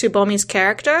do with Tsubomi's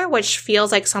character, which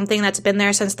feels like something that's been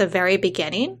there since the very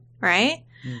beginning, right?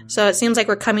 So it seems like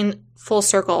we're coming full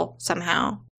circle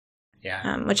somehow.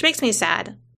 Yeah. Which makes me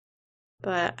sad.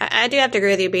 But I do have to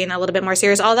agree with you being a little bit more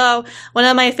serious. Although, one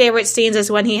of my favorite scenes is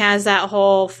when he has that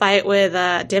whole fight with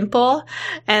Dimple.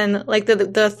 And, like,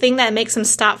 the thing that makes him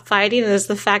stop fighting is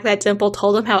the fact that Dimple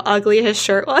told him how ugly his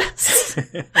shirt was.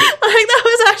 Like, that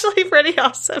was actually pretty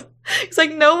awesome. It's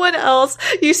like, no one else...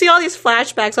 You see all these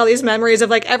flashbacks, all these memories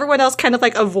of, like, everyone else kind of,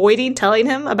 like, avoiding telling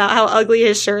him about how ugly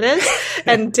his shirt is.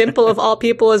 And Dimple, of all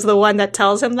people, is the one that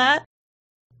tells him that.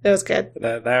 It was good.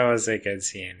 That was a good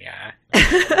scene, yeah.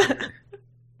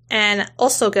 And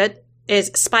also good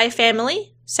is Spy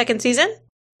Family, second season.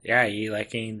 Yeah, you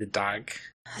liking the dog?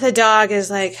 The dog is,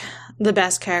 like, the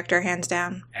best character, hands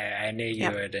down. I knew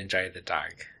you would enjoy the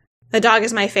dog. The dog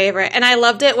is my favorite. And I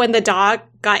loved it when the dog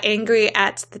got angry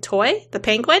at the toy, the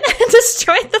penguin, and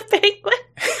destroyed the penguin.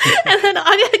 And then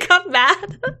Anya got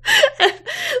mad.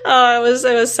 Oh,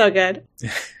 it was so good.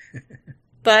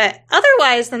 But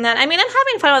otherwise than that, I mean, I'm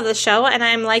having fun with the show, and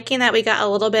I'm liking that we got a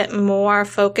little bit more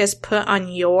focus put on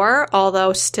Yor,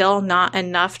 although still not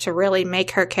enough to really make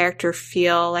her character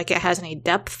feel like it has any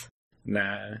depth.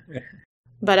 Nah.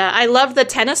 But I love the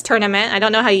tennis tournament. I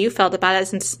don't know how you felt about it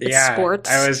since it's sports.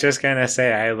 I was just going to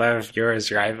say, I love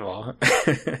Yor's rival.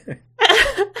 But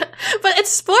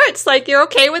it's sports. Like, you're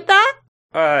okay with that?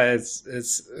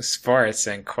 It's sports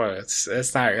in quotes.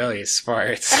 It's not really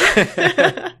sports.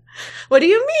 What do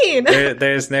you mean?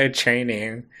 There's no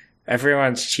training.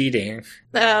 Everyone's cheating.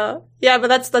 Oh, yeah, but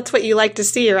that's what you like to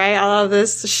see, right? All of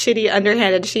this shitty,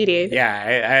 underhanded cheating.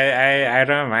 Yeah, I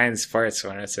don't mind sports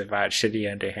when it's about shitty,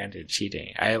 underhanded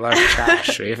cheating. I love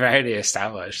trash. We've already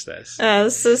established this.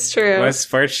 This is true. Most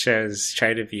sports shows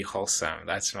try to be wholesome.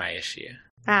 That's my issue.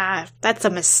 That's a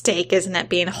mistake, isn't it,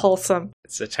 being wholesome?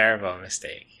 It's a terrible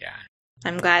mistake, yeah.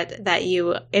 I'm glad that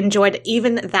you enjoyed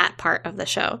even that part of the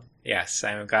show. Yes,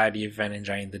 I'm glad you've been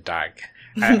enjoying the dog.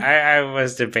 I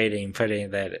was debating putting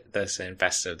this in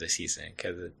best of the season,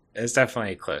 because it's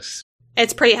definitely close.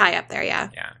 It's pretty high up there,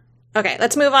 yeah. Yeah. Okay,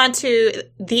 let's move on to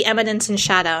The Eminence in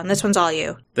Shadow, and this one's all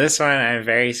you. This one, I'm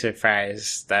very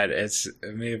surprised that it's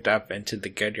moved up into the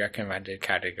good recommended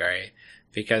category,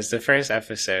 because the first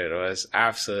episode was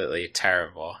absolutely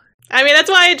terrible. I mean,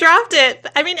 that's why I dropped it.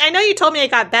 I mean, I know you told me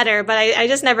it got better, but I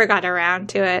just never got around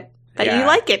to it. But you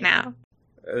like it now.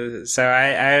 So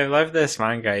I love this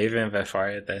manga even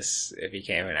before this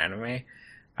became an anime.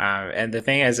 And the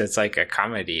thing is, it's like a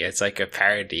comedy. It's like a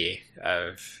parody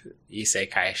of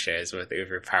isekai shows with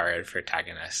overpowered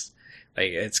protagonists. Like,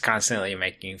 it's constantly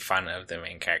making fun of the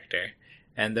main character.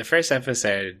 And the first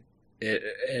episode,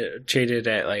 it treated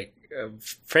it like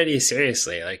pretty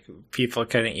seriously. Like, people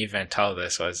couldn't even tell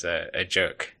this was a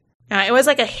joke. It was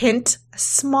like a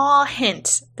small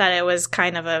hint that it was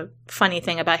kind of a funny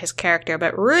thing about his character,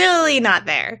 but really not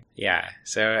there. Yeah,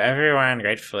 so everyone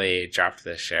rightfully dropped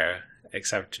this show,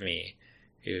 except me,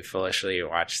 who foolishly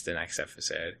watched the next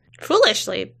episode.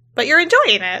 Foolishly? But you're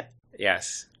enjoying it.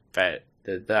 Yes, but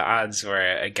the odds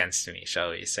were against me,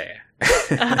 shall we say.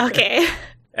 Okay.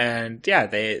 And yeah,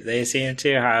 they seem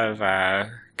to have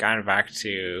gone back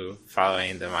to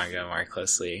following the manga more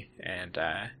closely, and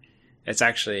it's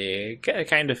actually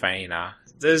kind of funny now.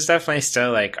 There's definitely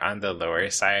still, like, on the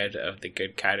lower side of the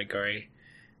good category.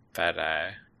 But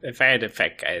if I had to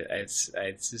pick, I'd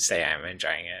say I'm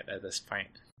enjoying it at this point.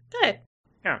 Good.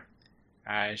 Yeah.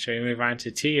 Shall we move on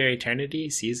to To Your Eternity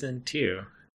Season 2?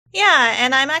 Yeah,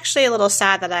 and I'm actually a little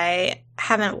sad that I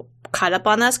haven't caught up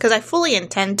on this, because I fully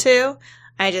intend to.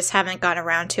 I just haven't got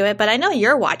around to it. But I know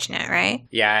you're watching it, right?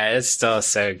 Yeah, it's still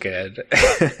so good.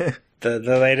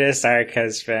 The latest arc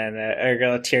has been a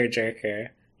real tearjerker.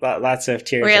 Lots of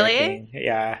tearjerking. Really?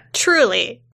 Yeah.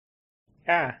 Truly?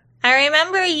 Yeah. I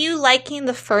remember you liking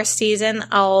the first season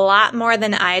a lot more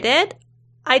than I did.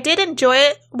 I did enjoy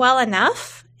it well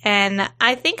enough, and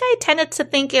I think I tended to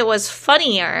think it was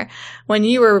funnier when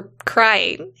you were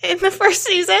crying in the first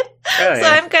season. Oh, so yeah.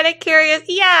 I'm kind of curious.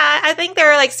 Yeah, I think there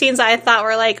were like scenes I thought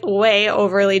were like way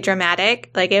overly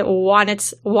dramatic. Like it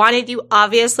wanted you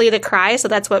obviously to cry, so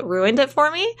that's what ruined it for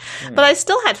me. But I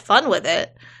still had fun with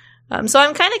it. So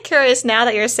I'm kind of curious now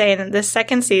that you're saying in this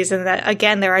second season that,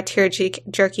 again, there are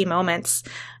tear-jerky moments,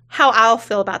 how I'll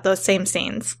feel about those same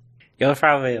scenes. You'll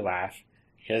probably laugh,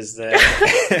 because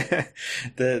the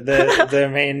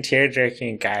main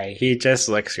tear-jerking guy, he just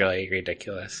looks really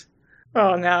ridiculous.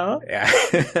 Oh, no. Yeah.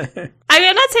 I mean,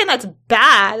 I'm not saying that's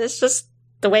bad. It's just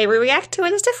the way we react to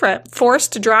it is different.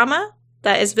 Forced drama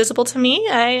that is visible to me,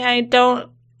 I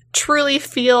don't truly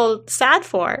feel sad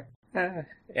for.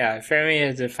 Yeah, for me,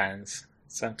 it depends.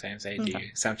 Sometimes I do.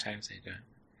 Sometimes I don't.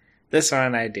 This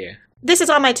one I do. This is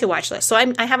on my to-watch list, so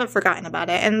I haven't forgotten about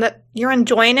it. And that you're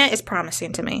enjoying it is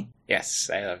promising to me. Yes,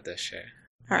 I love this show.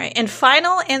 All right. And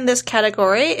final in this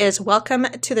category is Welcome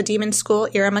to the Demon School,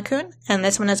 Iruma-kun. And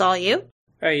this one is all you.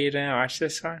 Oh, you didn't watch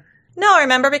this one? No,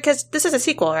 remember, because this is a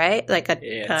sequel, right? Like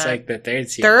it's like the third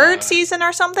season. Third season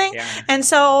or something? Yeah. And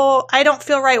so I don't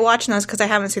feel right watching this because I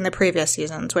haven't seen the previous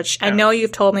seasons, which I know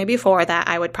you've told me before that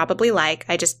I would probably like.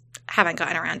 I just haven't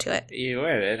gotten around to it. You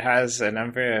would. It has a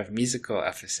number of musical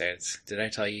episodes. Did I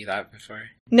tell you that before?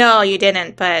 No, you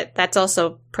didn't, but that's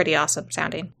also pretty awesome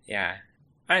sounding. Yeah.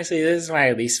 Honestly, this is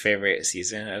my least favorite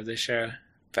season of the show,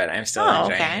 but I'm still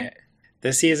enjoying it.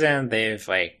 This season,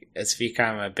 it's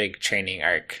become a big training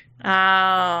arc.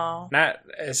 Oh.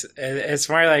 It's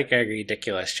more like a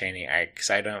ridiculous training arc, because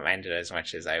I don't mind it as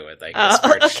much as I would like a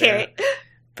sports show.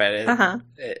 But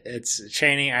it's a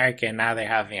training arc, and now they're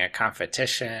having a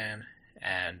competition,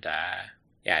 and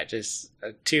just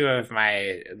two of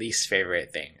my least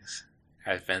favorite things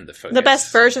have been the focus. The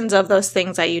best versions of those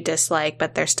things that you dislike,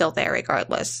 but they're still there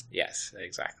regardless. Yes,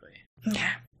 exactly.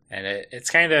 Yeah. And it's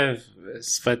kind of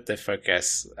split the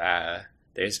focus.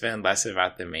 There's been less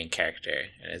about the main character,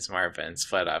 and it's more been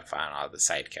split up on all the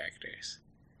side characters.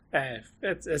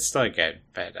 It's still good,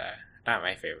 but not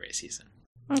my favorite season.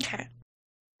 Okay.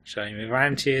 Shall we move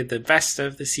on to the best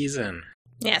of the season?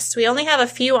 Yes, we only have a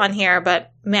few on here,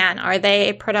 but man, are they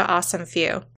a pretty awesome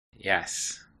few.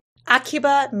 Yes.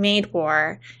 Akiba Maid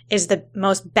War is the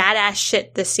most badass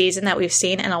shit this season that we've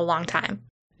seen in a long time.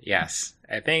 Yes.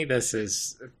 I think this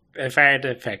is, if I had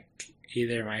to pick,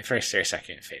 either my first or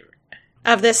second favorite.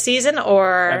 Of this season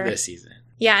or? Of this season.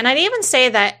 Yeah, and I'd even say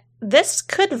that this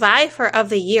could vie for of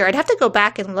the year. I'd have to go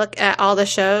back and look at all the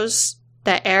shows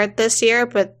that aired this year,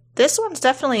 but this one's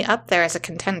definitely up there as a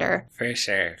contender. For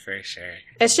sure, for sure.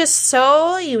 It's just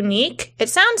so unique. It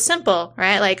sounds simple,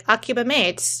 right? Like Akiba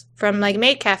Maids from like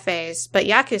maid cafes, but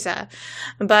Yakuza.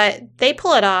 But they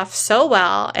pull it off so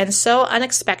well and so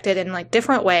unexpected in like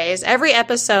different ways. Every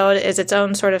episode is its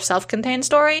own sort of self-contained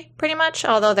story, pretty much,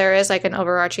 although there is like an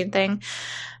overarching thing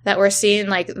that we're seeing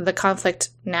like the conflict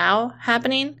now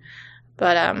happening.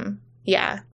 But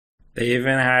yeah. They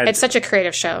even had... It's such a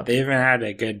creative show. They even had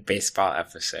a good baseball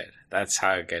episode. That's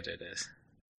how good it is.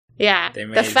 Yeah.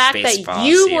 The fact that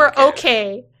you were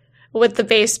okay with the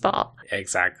baseball.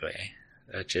 Exactly.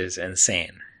 Which is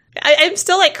insane. I'm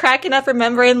still like cracking up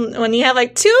remembering when you have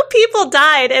like two people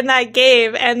died in that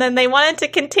game and then they wanted to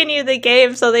continue the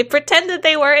game, so they pretended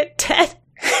they weren't dead.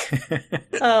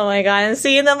 Oh my god. And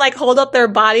seeing them like hold up their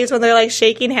bodies when they're like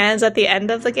shaking hands at the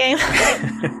end of the game.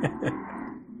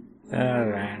 Oh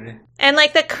man. And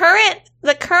like the current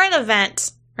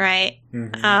event, right?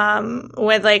 Mm-hmm.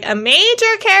 With like a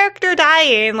major character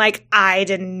dying, like I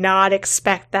did not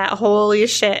expect that. Holy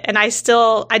shit. And I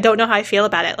don't know how I feel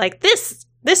about it. Like this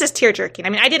is tear jerking. I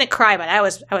mean, I didn't cry, but I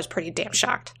was pretty damn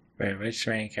shocked. Wait, which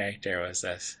main character was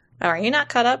this? Oh, are you not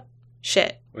caught up?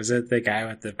 Shit. Was it the guy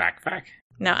with the backpack?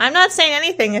 No, I'm not saying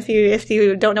anything if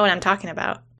you don't know what I'm talking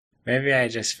about. Maybe I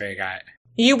just forgot.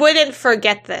 You wouldn't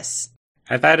forget this.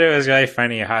 I thought it was really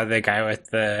funny how the guy with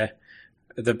the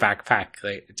backpack,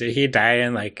 like, did he die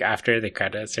in like after the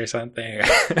credits or something?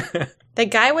 The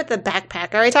guy with the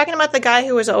backpack. Are you talking about the guy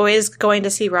who was always going to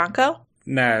see Ranko?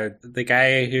 No, the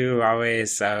guy who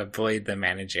always bullied the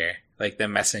manager, like the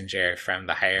messenger from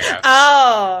the higher ups.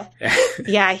 Oh,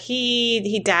 yeah,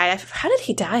 he died. How did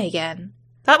he die again?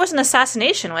 That was an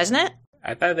assassination, wasn't it?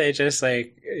 I thought they just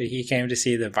like he came to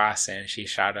see the boss and she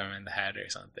shot him in the head or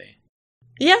something.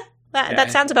 Yeah.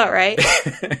 That sounds about right.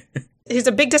 He's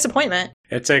a big disappointment.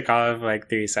 It took all of like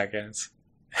 3 seconds.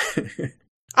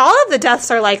 All of the deaths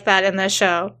are like that in this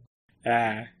show.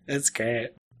 Yeah, it's great.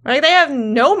 Like, they have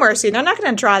no mercy. They're not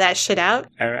going to draw that shit out.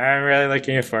 I'm really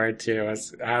looking forward to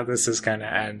how this is going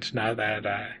to end now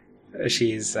that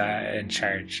she's in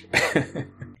charge.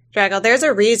 Drago, there's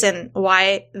a reason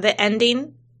why the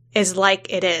ending is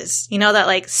like it is. You know, that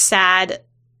like sad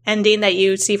ending that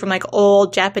you see from like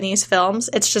old Japanese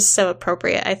films. It's just so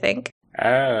appropriate, I think.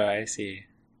 Oh, I see.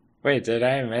 Wait, did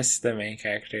I miss the main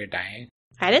character dying?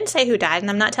 I didn't say who died, and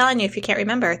I'm not telling you if you can't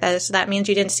remember. That means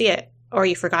you didn't see it, or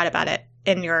you forgot about it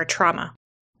in your trauma.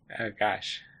 Oh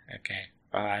gosh. Okay.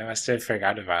 Well, I must have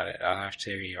forgot about it. I'll have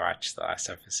to rewatch the last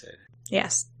episode.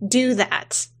 Yes, do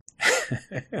that.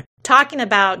 Talking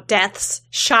about deaths,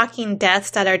 shocking deaths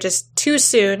that are just too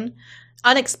soon,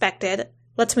 unexpected.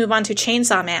 Let's move on to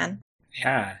Chainsaw Man.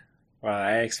 Yeah. Well,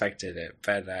 I expected it,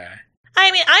 but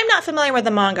I mean, I'm not familiar with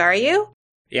the manga, are you?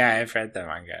 Yeah, I've read the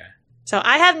manga. So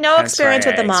I have no experience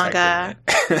with the manga.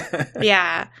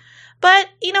 Yeah. But,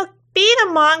 you know, being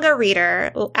a manga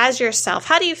reader as yourself,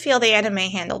 how do you feel the anime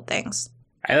handled things?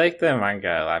 I like the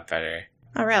manga a lot better.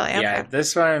 Oh, really? Okay. Yeah,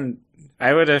 this one,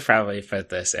 I would have probably put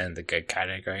this in the good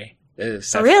category. Oh,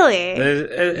 really?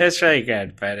 It's really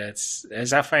good, but it's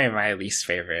definitely my least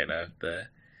favorite of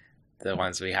the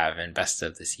ones we have in best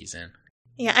of the season.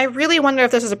 Yeah, I really wonder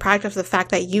if this is a product of the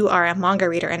fact that you are a manga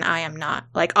reader and I am not.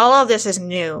 Like, all of this is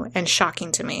new and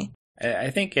shocking to me. I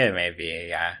think it may be,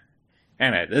 yeah. I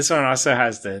don't know. This one also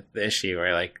has the issue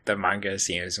where, like, the manga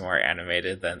seems more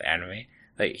animated than the anime.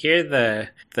 Like, here the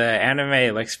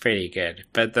anime looks pretty good,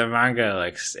 but the manga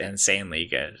looks insanely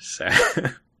good, so...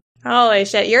 Holy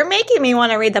shit, you're making me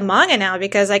want to read the manga now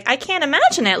because, like, I can't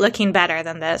imagine it looking better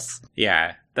than this.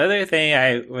 Yeah. The other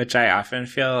thing which I often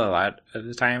feel a lot of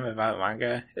the time about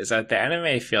manga is that the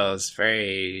anime feels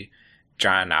very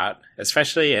drawn out,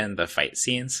 especially in the fight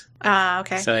scenes.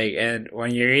 Okay. So, like, and when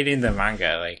you're reading the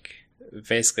manga, like,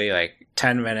 basically, like,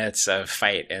 10 minutes of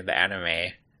fight in the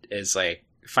anime is, like,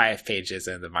 5 pages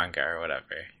in the manga or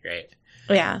whatever, right?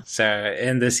 Yeah. So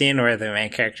in the scene where the main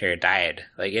character died,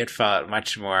 like, it felt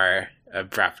much more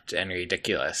abrupt and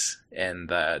ridiculous in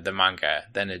the manga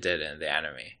than it did in the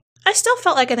anime. I still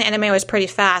felt like in the anime it was pretty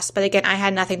fast, but again, I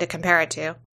had nothing to compare it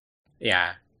to.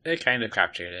 Yeah, it kind of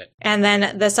captured it. And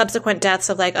then the subsequent deaths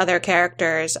of, like, other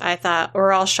characters, I thought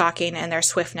were all shocking in their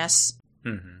swiftness.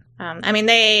 Mm-hmm. I mean,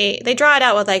 they draw it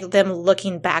out with, like, them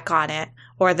looking back on it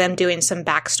or them doing some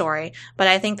backstory, but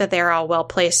I think that they're all well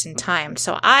placed in time.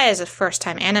 So I, as a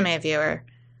first-time anime viewer,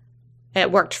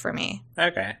 it worked for me.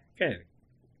 Okay, good.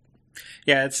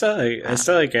 Yeah, it's still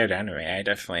a good anime. I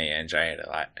definitely enjoy it a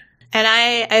lot. And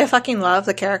I fucking love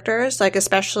the characters, like,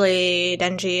 especially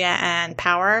Denji and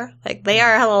Power. Like, they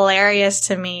are hilarious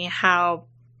to me how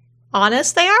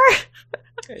honest they are.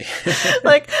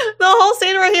 Like, the whole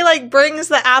scene where he, like, brings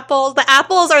the apples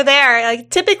are there. Like,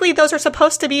 typically those are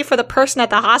supposed to be for the person at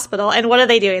the hospital, and what are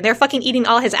they doing? They're fucking eating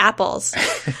all his apples.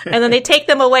 And then they take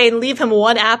them away and leave him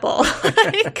one apple.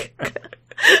 Like,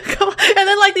 come on. And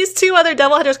then, like, these 2 other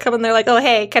devil hunters come and they're like, oh,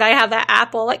 hey, can I have that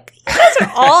apple? Like, you guys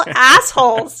are all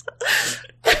assholes.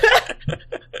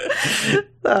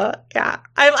 So, yeah,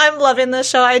 I'm loving this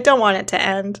show. I don't want it to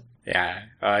end.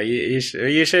 Yeah, you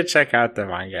should check out the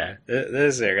manga.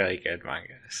 This is a really good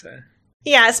manga. So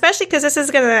yeah, especially because this is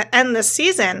going to end this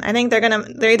season. I think they're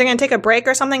either going to take a break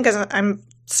or something because I'm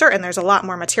certain there's a lot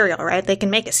more material. Right? They can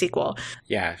make a sequel.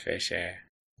 Yeah, for sure.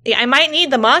 Yeah, I might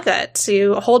need the manga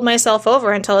to hold myself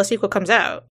over until a sequel comes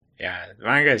out. Yeah, the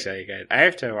manga is really good. I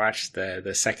have to watch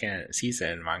the second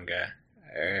season manga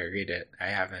or read it. I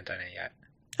haven't done it yet.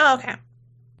 Oh, okay.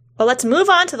 Well, let's move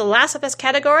on to the last of us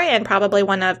category, and probably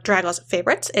one of Drago's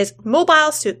favorites is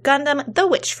Mobile Suit Gundam: The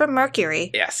Witch from Mercury.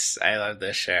 Yes, I love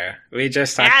this show. We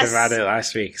just talked about it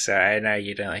last week, so I know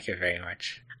you didn't like it very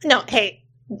much. No, hey,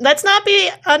 let's not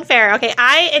be unfair, okay?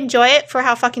 I enjoy it for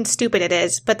how fucking stupid it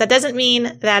is, but that doesn't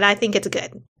mean that I think it's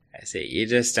good. I see. You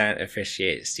just don't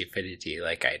appreciate stupidity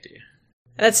like I do.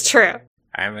 That's true.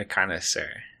 I'm a connoisseur.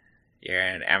 You're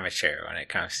an amateur when it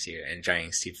comes to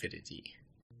enjoying stupidity.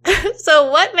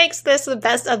 So what makes this the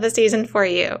best of the season for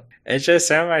you? It's just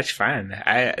so much fun.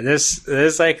 This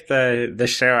is like the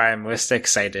show I'm most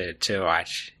excited to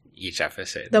watch each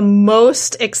episode. The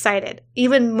most excited.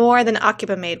 Even more than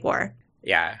Akiba Maid War.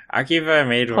 Yeah. Akiba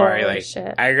Maid War, Holy like,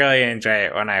 shit. I really enjoy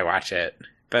it when I watch it.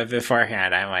 But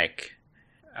beforehand, I'm like,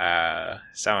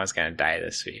 someone's gonna die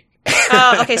this week.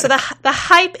 Oh, okay. So the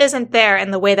hype isn't there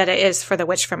in the way that it is for The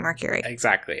Witch from Mercury.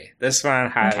 Exactly. This one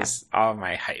has all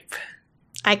my hype.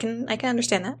 I can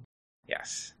understand that.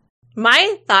 Yes.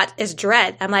 My thought is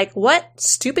dread. I'm like, what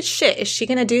stupid shit is she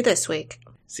gonna do this week?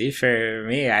 See, for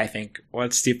me, I think,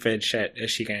 what stupid shit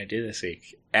is she gonna do this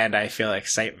week? And I feel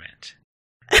excitement.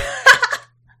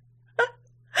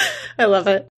 I love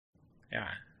it.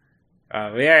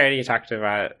 Yeah. We already talked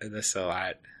about this a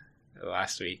lot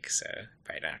last week, so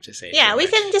I don't have to say Yeah, too we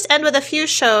much. can just end with a few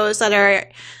shows that are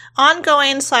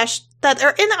ongoing / that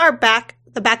are in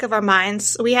the back of our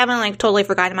minds. We haven't, like, totally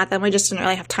forgotten about them. We just didn't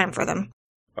really have time for them.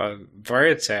 Well,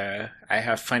 Boruto, I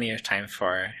have plenty of time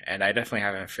for, and I definitely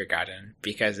haven't forgotten,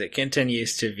 because it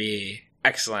continues to be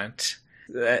excellent.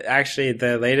 Actually,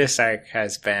 the latest arc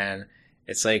has been,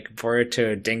 it's like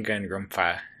Boruto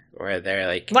Danganronpa, where they're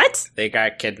like, What? They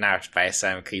got kidnapped by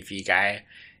some creepy guy,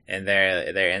 and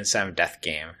they're in some death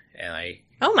game, and like,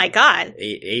 Oh my god.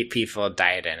 eight people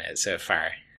died in it so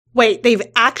far. Wait, they've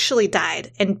actually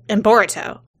died in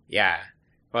Boruto. Yeah.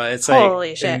 Well, it's Holy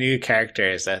like shit. new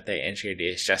characters that they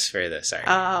introduced just for this arc.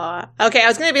 Oh, okay. I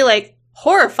was gonna be, like,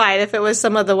 horrified if it was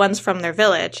some of the ones from their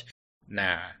village.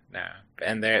 No.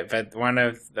 But one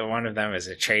of them is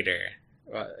a traitor,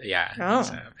 Well, yeah. Oh.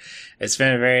 So it's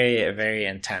been very, very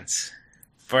intense.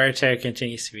 Boruto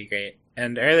continues to be great.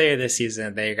 And earlier this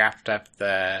season, they wrapped up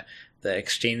the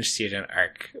exchange student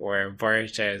arc where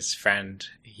Boruto's friend,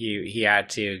 he had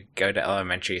to go to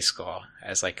elementary school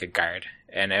as like a guard.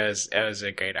 And it was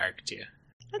a great arc too.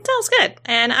 That sounds good.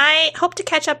 And I hope to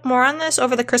catch up more on this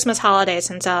over the Christmas holidays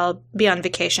since I'll be on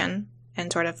vacation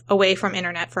and sort of away from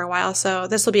internet for a while. So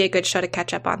this will be a good show to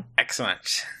catch up on.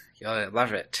 Excellent. You'll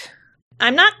love it.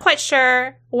 I'm not quite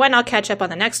sure when I'll catch up on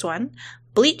the next one,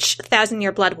 Bleach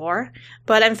 1,000-Year Blood War,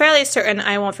 but I'm fairly certain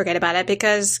I won't forget about it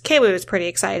because Keiwu is pretty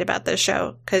excited about this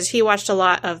show because he watched a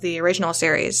lot of the original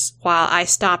series while I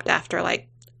stopped after like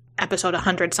episode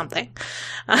 100 something.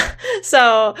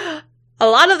 So a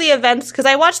lot of the events, because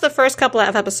I watched the first couple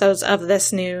of episodes of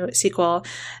this new sequel,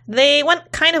 they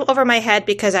went kind of over my head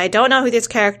because I don't know who these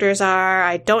characters are.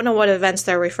 I don't know what events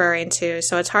they're referring to,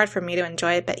 so it's hard for me to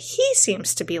enjoy it, but he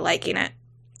seems to be liking it.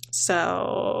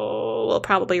 So we'll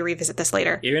probably revisit this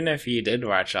later. Even if you did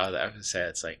watch all the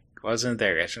episodes, like, wasn't the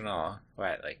original,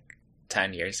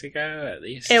 10 years ago at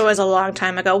least? It was a long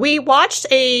time ago. We watched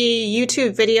a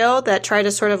YouTube video that tried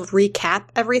to sort of recap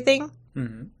everything.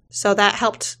 Mm-hmm. So that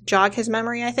helped jog his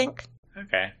memory, I think.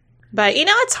 Okay. But,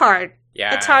 it's hard.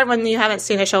 Yeah. It's hard when you haven't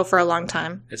seen a show for a long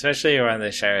time. Especially when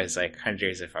the show is, like,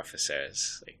 hundreds of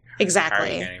episodes. Like,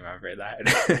 exactly. How can you remember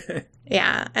that?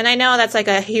 Yeah. And I know that's, like,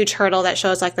 a huge hurdle that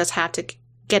shows like this have to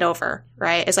get over,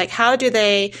 right? It's like, how do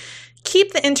they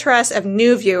keep the interest of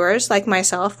new viewers like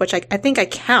myself, which I think I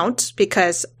count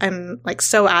because I'm, like,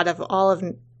 so out of all of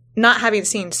not having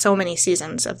seen so many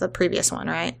seasons of the previous one,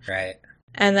 right? Right.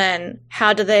 And then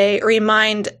how do they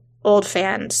remind old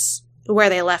fans where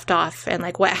they left off and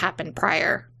like what happened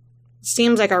prior?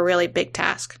 Seems like a really big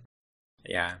task.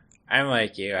 Yeah. I'm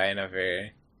like you. I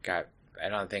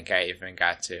don't think I even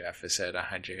got to episode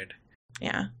 100.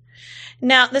 Yeah.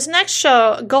 Now, this next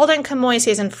show, Golden Kamuy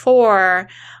Season 4,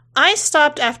 I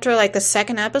stopped after like the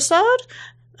second episode.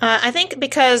 I think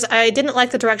because I didn't like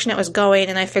the direction it was going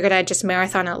and I figured I'd just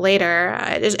marathon it later.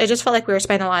 It just felt like we were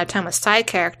spending a lot of time with side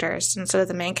characters instead of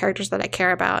the main characters that I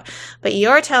care about. But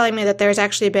you're telling me that there's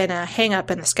actually been a hang-up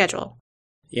in the schedule.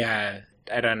 Yeah,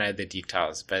 I don't know the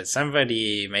details, but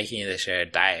somebody making the show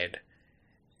died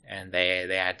and they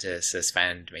had to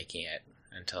suspend making it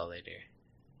until later.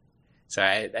 So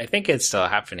I think it's still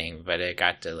happening, but it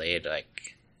got delayed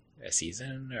like a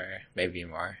season or maybe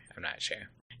more. I'm not sure.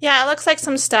 Yeah, it looks like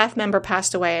some staff member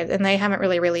passed away, and they haven't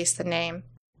really released the name.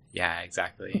 Yeah,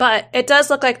 exactly. But it does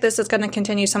look like this is going to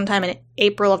continue sometime in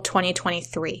April of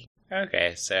 2023.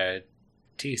 Okay, so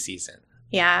 2 seasons.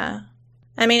 Yeah.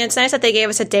 I mean, it's nice that they gave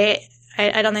us a date.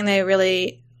 I don't think they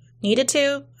really needed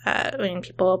to. When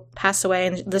people pass away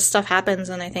and this stuff happens,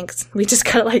 and I think we just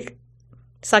gotta, like,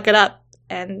 suck it up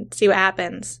and see what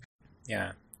happens.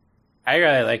 Yeah. I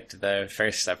really liked the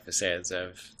first episodes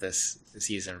of this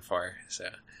season 4, so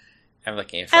I'm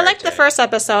looking forward to it. I liked the first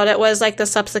episode. It was like the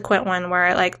subsequent one where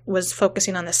it like was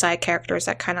focusing on the side characters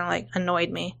that kind of like annoyed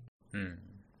me.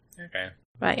 Okay.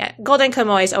 But yeah, Golden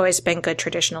Kamuy's always been good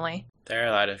traditionally. There are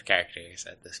a lot of characters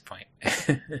at this point.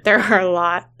 There are a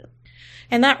lot.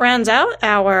 And that rounds out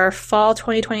our fall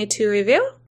 2022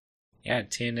 review. Yeah,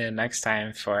 tune in next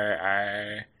time for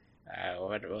our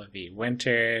what will it be?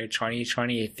 Winter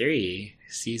 2023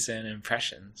 season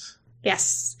impressions.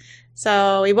 Yes.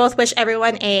 So we both wish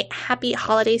everyone a happy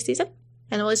holiday season,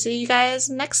 and we'll see you guys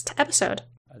next episode.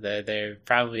 They're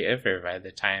probably over by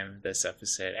the time this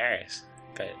episode airs,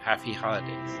 but happy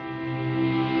holidays.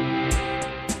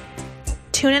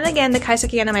 Tune in again to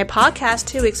Kaiseki Anime Podcast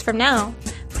 2 weeks from now.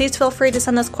 Please feel free to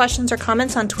send us questions or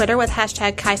comments on Twitter with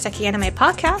hashtag Kaiseki Anime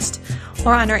Podcast,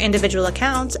 or on our individual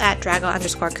accounts at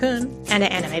Drago_kun and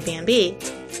at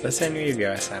AnimeBNB. Listen and review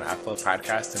us on Apple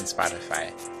Podcasts and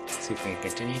Spotify, so we can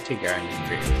continue to grow and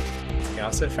improve. You can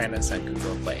also find us on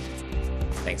Google Play.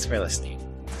 Thanks for listening.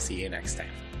 See you next time.